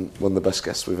 one of the best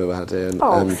guests we've ever had here.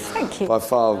 And, thank you. By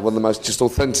far, one of the most just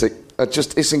authentic.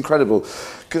 It's incredible.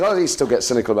 Because I still get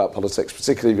cynical about politics,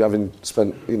 particularly having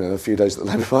spent, a few days at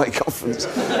the Labour Party conference.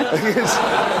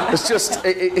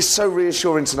 It's so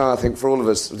reassuring to know, I think, for all of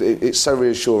us. It's so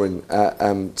reassuring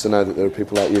to know that there are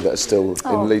people like you that are still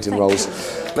in leading roles.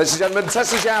 Ladies and gentlemen,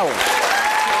 Tessa Jowell.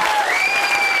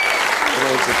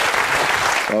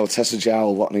 Well, Tessa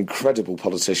Jowell, what an incredible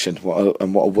politician,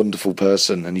 and what a wonderful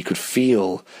person. And you could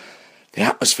feel the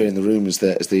atmosphere in the room as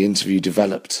the interview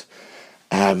developed.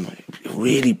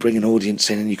 Really bring an audience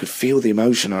in, and you could feel the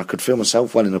emotion. I could feel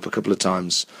myself welling up a couple of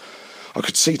times. I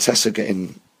could see Tessa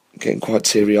getting quite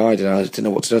teary-eyed, and I didn't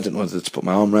know what to do. I didn't know whether to put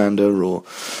my arm around her or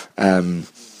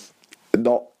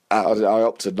not. I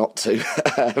opted not to.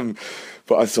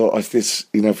 But I thought, if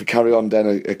we carry on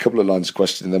down a couple of lines of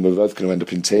questioning, then we're both going to end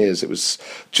up in tears. It was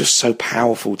just so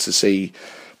powerful to see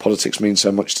politics mean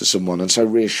so much to someone, and so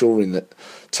reassuring that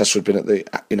Tessa had been at the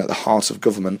heart of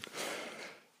government.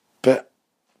 But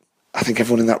I think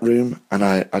everyone in that room, and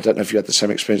I don't know if you had the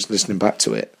same experience listening back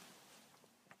to it,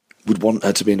 would want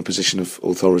her to be in a position of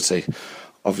authority.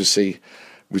 Obviously,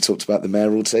 we talked about the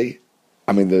mayoralty.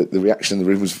 I mean, the reaction in the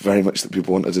room was very much that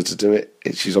people wanted her to do it.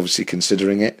 She's obviously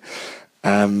considering it.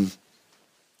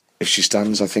 If she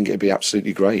stands, I think it'd be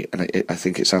absolutely great. And I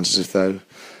think it sounds as if though,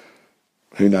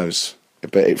 who knows?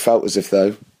 But it felt as if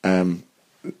though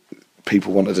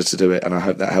people wanted her to do it, and I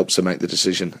hope that helps her make the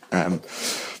decision.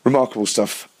 Remarkable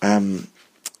stuff, and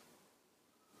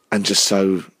just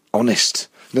so honest.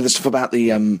 The stuff about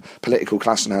the political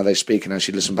class and how they speak, and how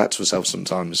she listened back to herself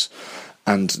sometimes,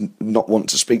 and not want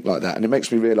to speak like that. And it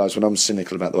makes me realise, when I'm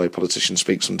cynical about the way politicians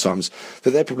speak sometimes,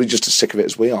 that they're probably just as sick of it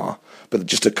as we are, but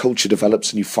just a culture develops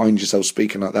and you find yourself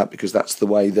speaking like that because that's the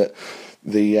way that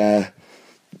the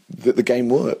game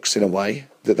works, in a way.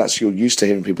 That's you're used to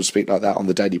hearing people speak like that on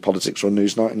the daily politics or on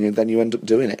Newsnight, and then you end up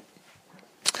doing it.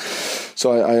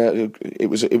 So it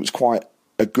was quite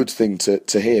a good thing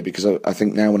to hear, because I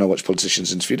think now when I watch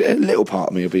politicians interviewed, a little part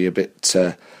of me will be a bit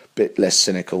less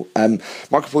cynical.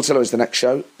 Michael Portillo is the next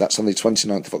show. That's on the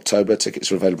 29th of October. Tickets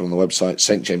are available on the website,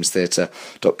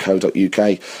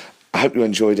 stjamestheatre.co.uk. I hope you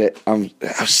enjoyed it. I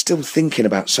was still thinking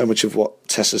about so much of what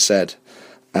Tessa said,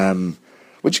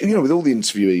 which, with all the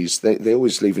interviewees, they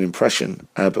always leave an impression.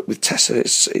 But with Tessa,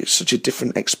 it's such a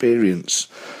different experience.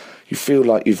 You feel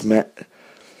like you've met...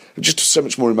 just so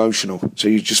much more emotional, so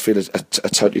you just feel a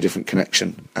totally different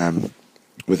connection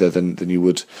with her than you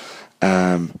would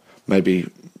maybe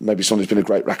someone who's been a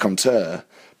great raconteur,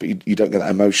 but you don't get that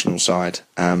emotional side.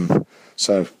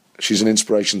 So she's an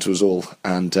inspiration to us all,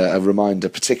 and a reminder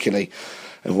particularly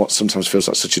of what sometimes feels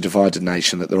like such a divided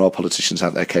nation, that there are politicians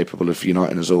out there capable of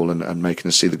uniting us all and making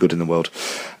us see the good in the world.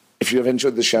 If you have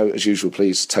enjoyed the show, as usual,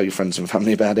 please tell your friends and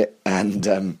family about it, and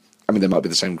they might be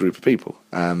the same group of people.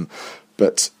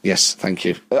 But yes, thank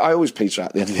you. I always peter out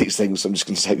at the end of these things, so I'm just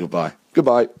going to say goodbye.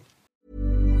 Goodbye.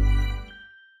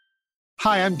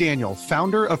 Hi, I'm Daniel,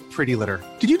 founder of Pretty Litter.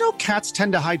 Did you know cats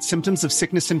tend to hide symptoms of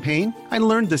sickness and pain? I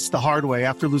learned this the hard way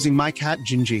after losing my cat,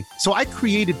 Gingy. So I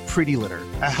created Pretty Litter,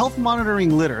 a health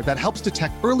monitoring litter that helps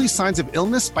detect early signs of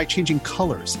illness by changing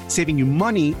colors, saving you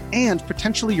money and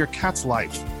potentially your cat's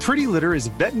life. Pretty Litter is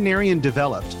veterinarian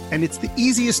developed, and it's the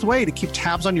easiest way to keep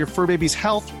tabs on your fur baby's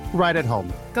health right at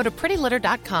home. Go to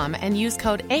prettylitter.com and use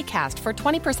code ACAST for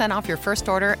 20% off your first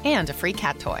order and a free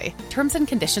cat toy. Terms and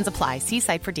conditions apply. See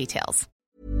site for details.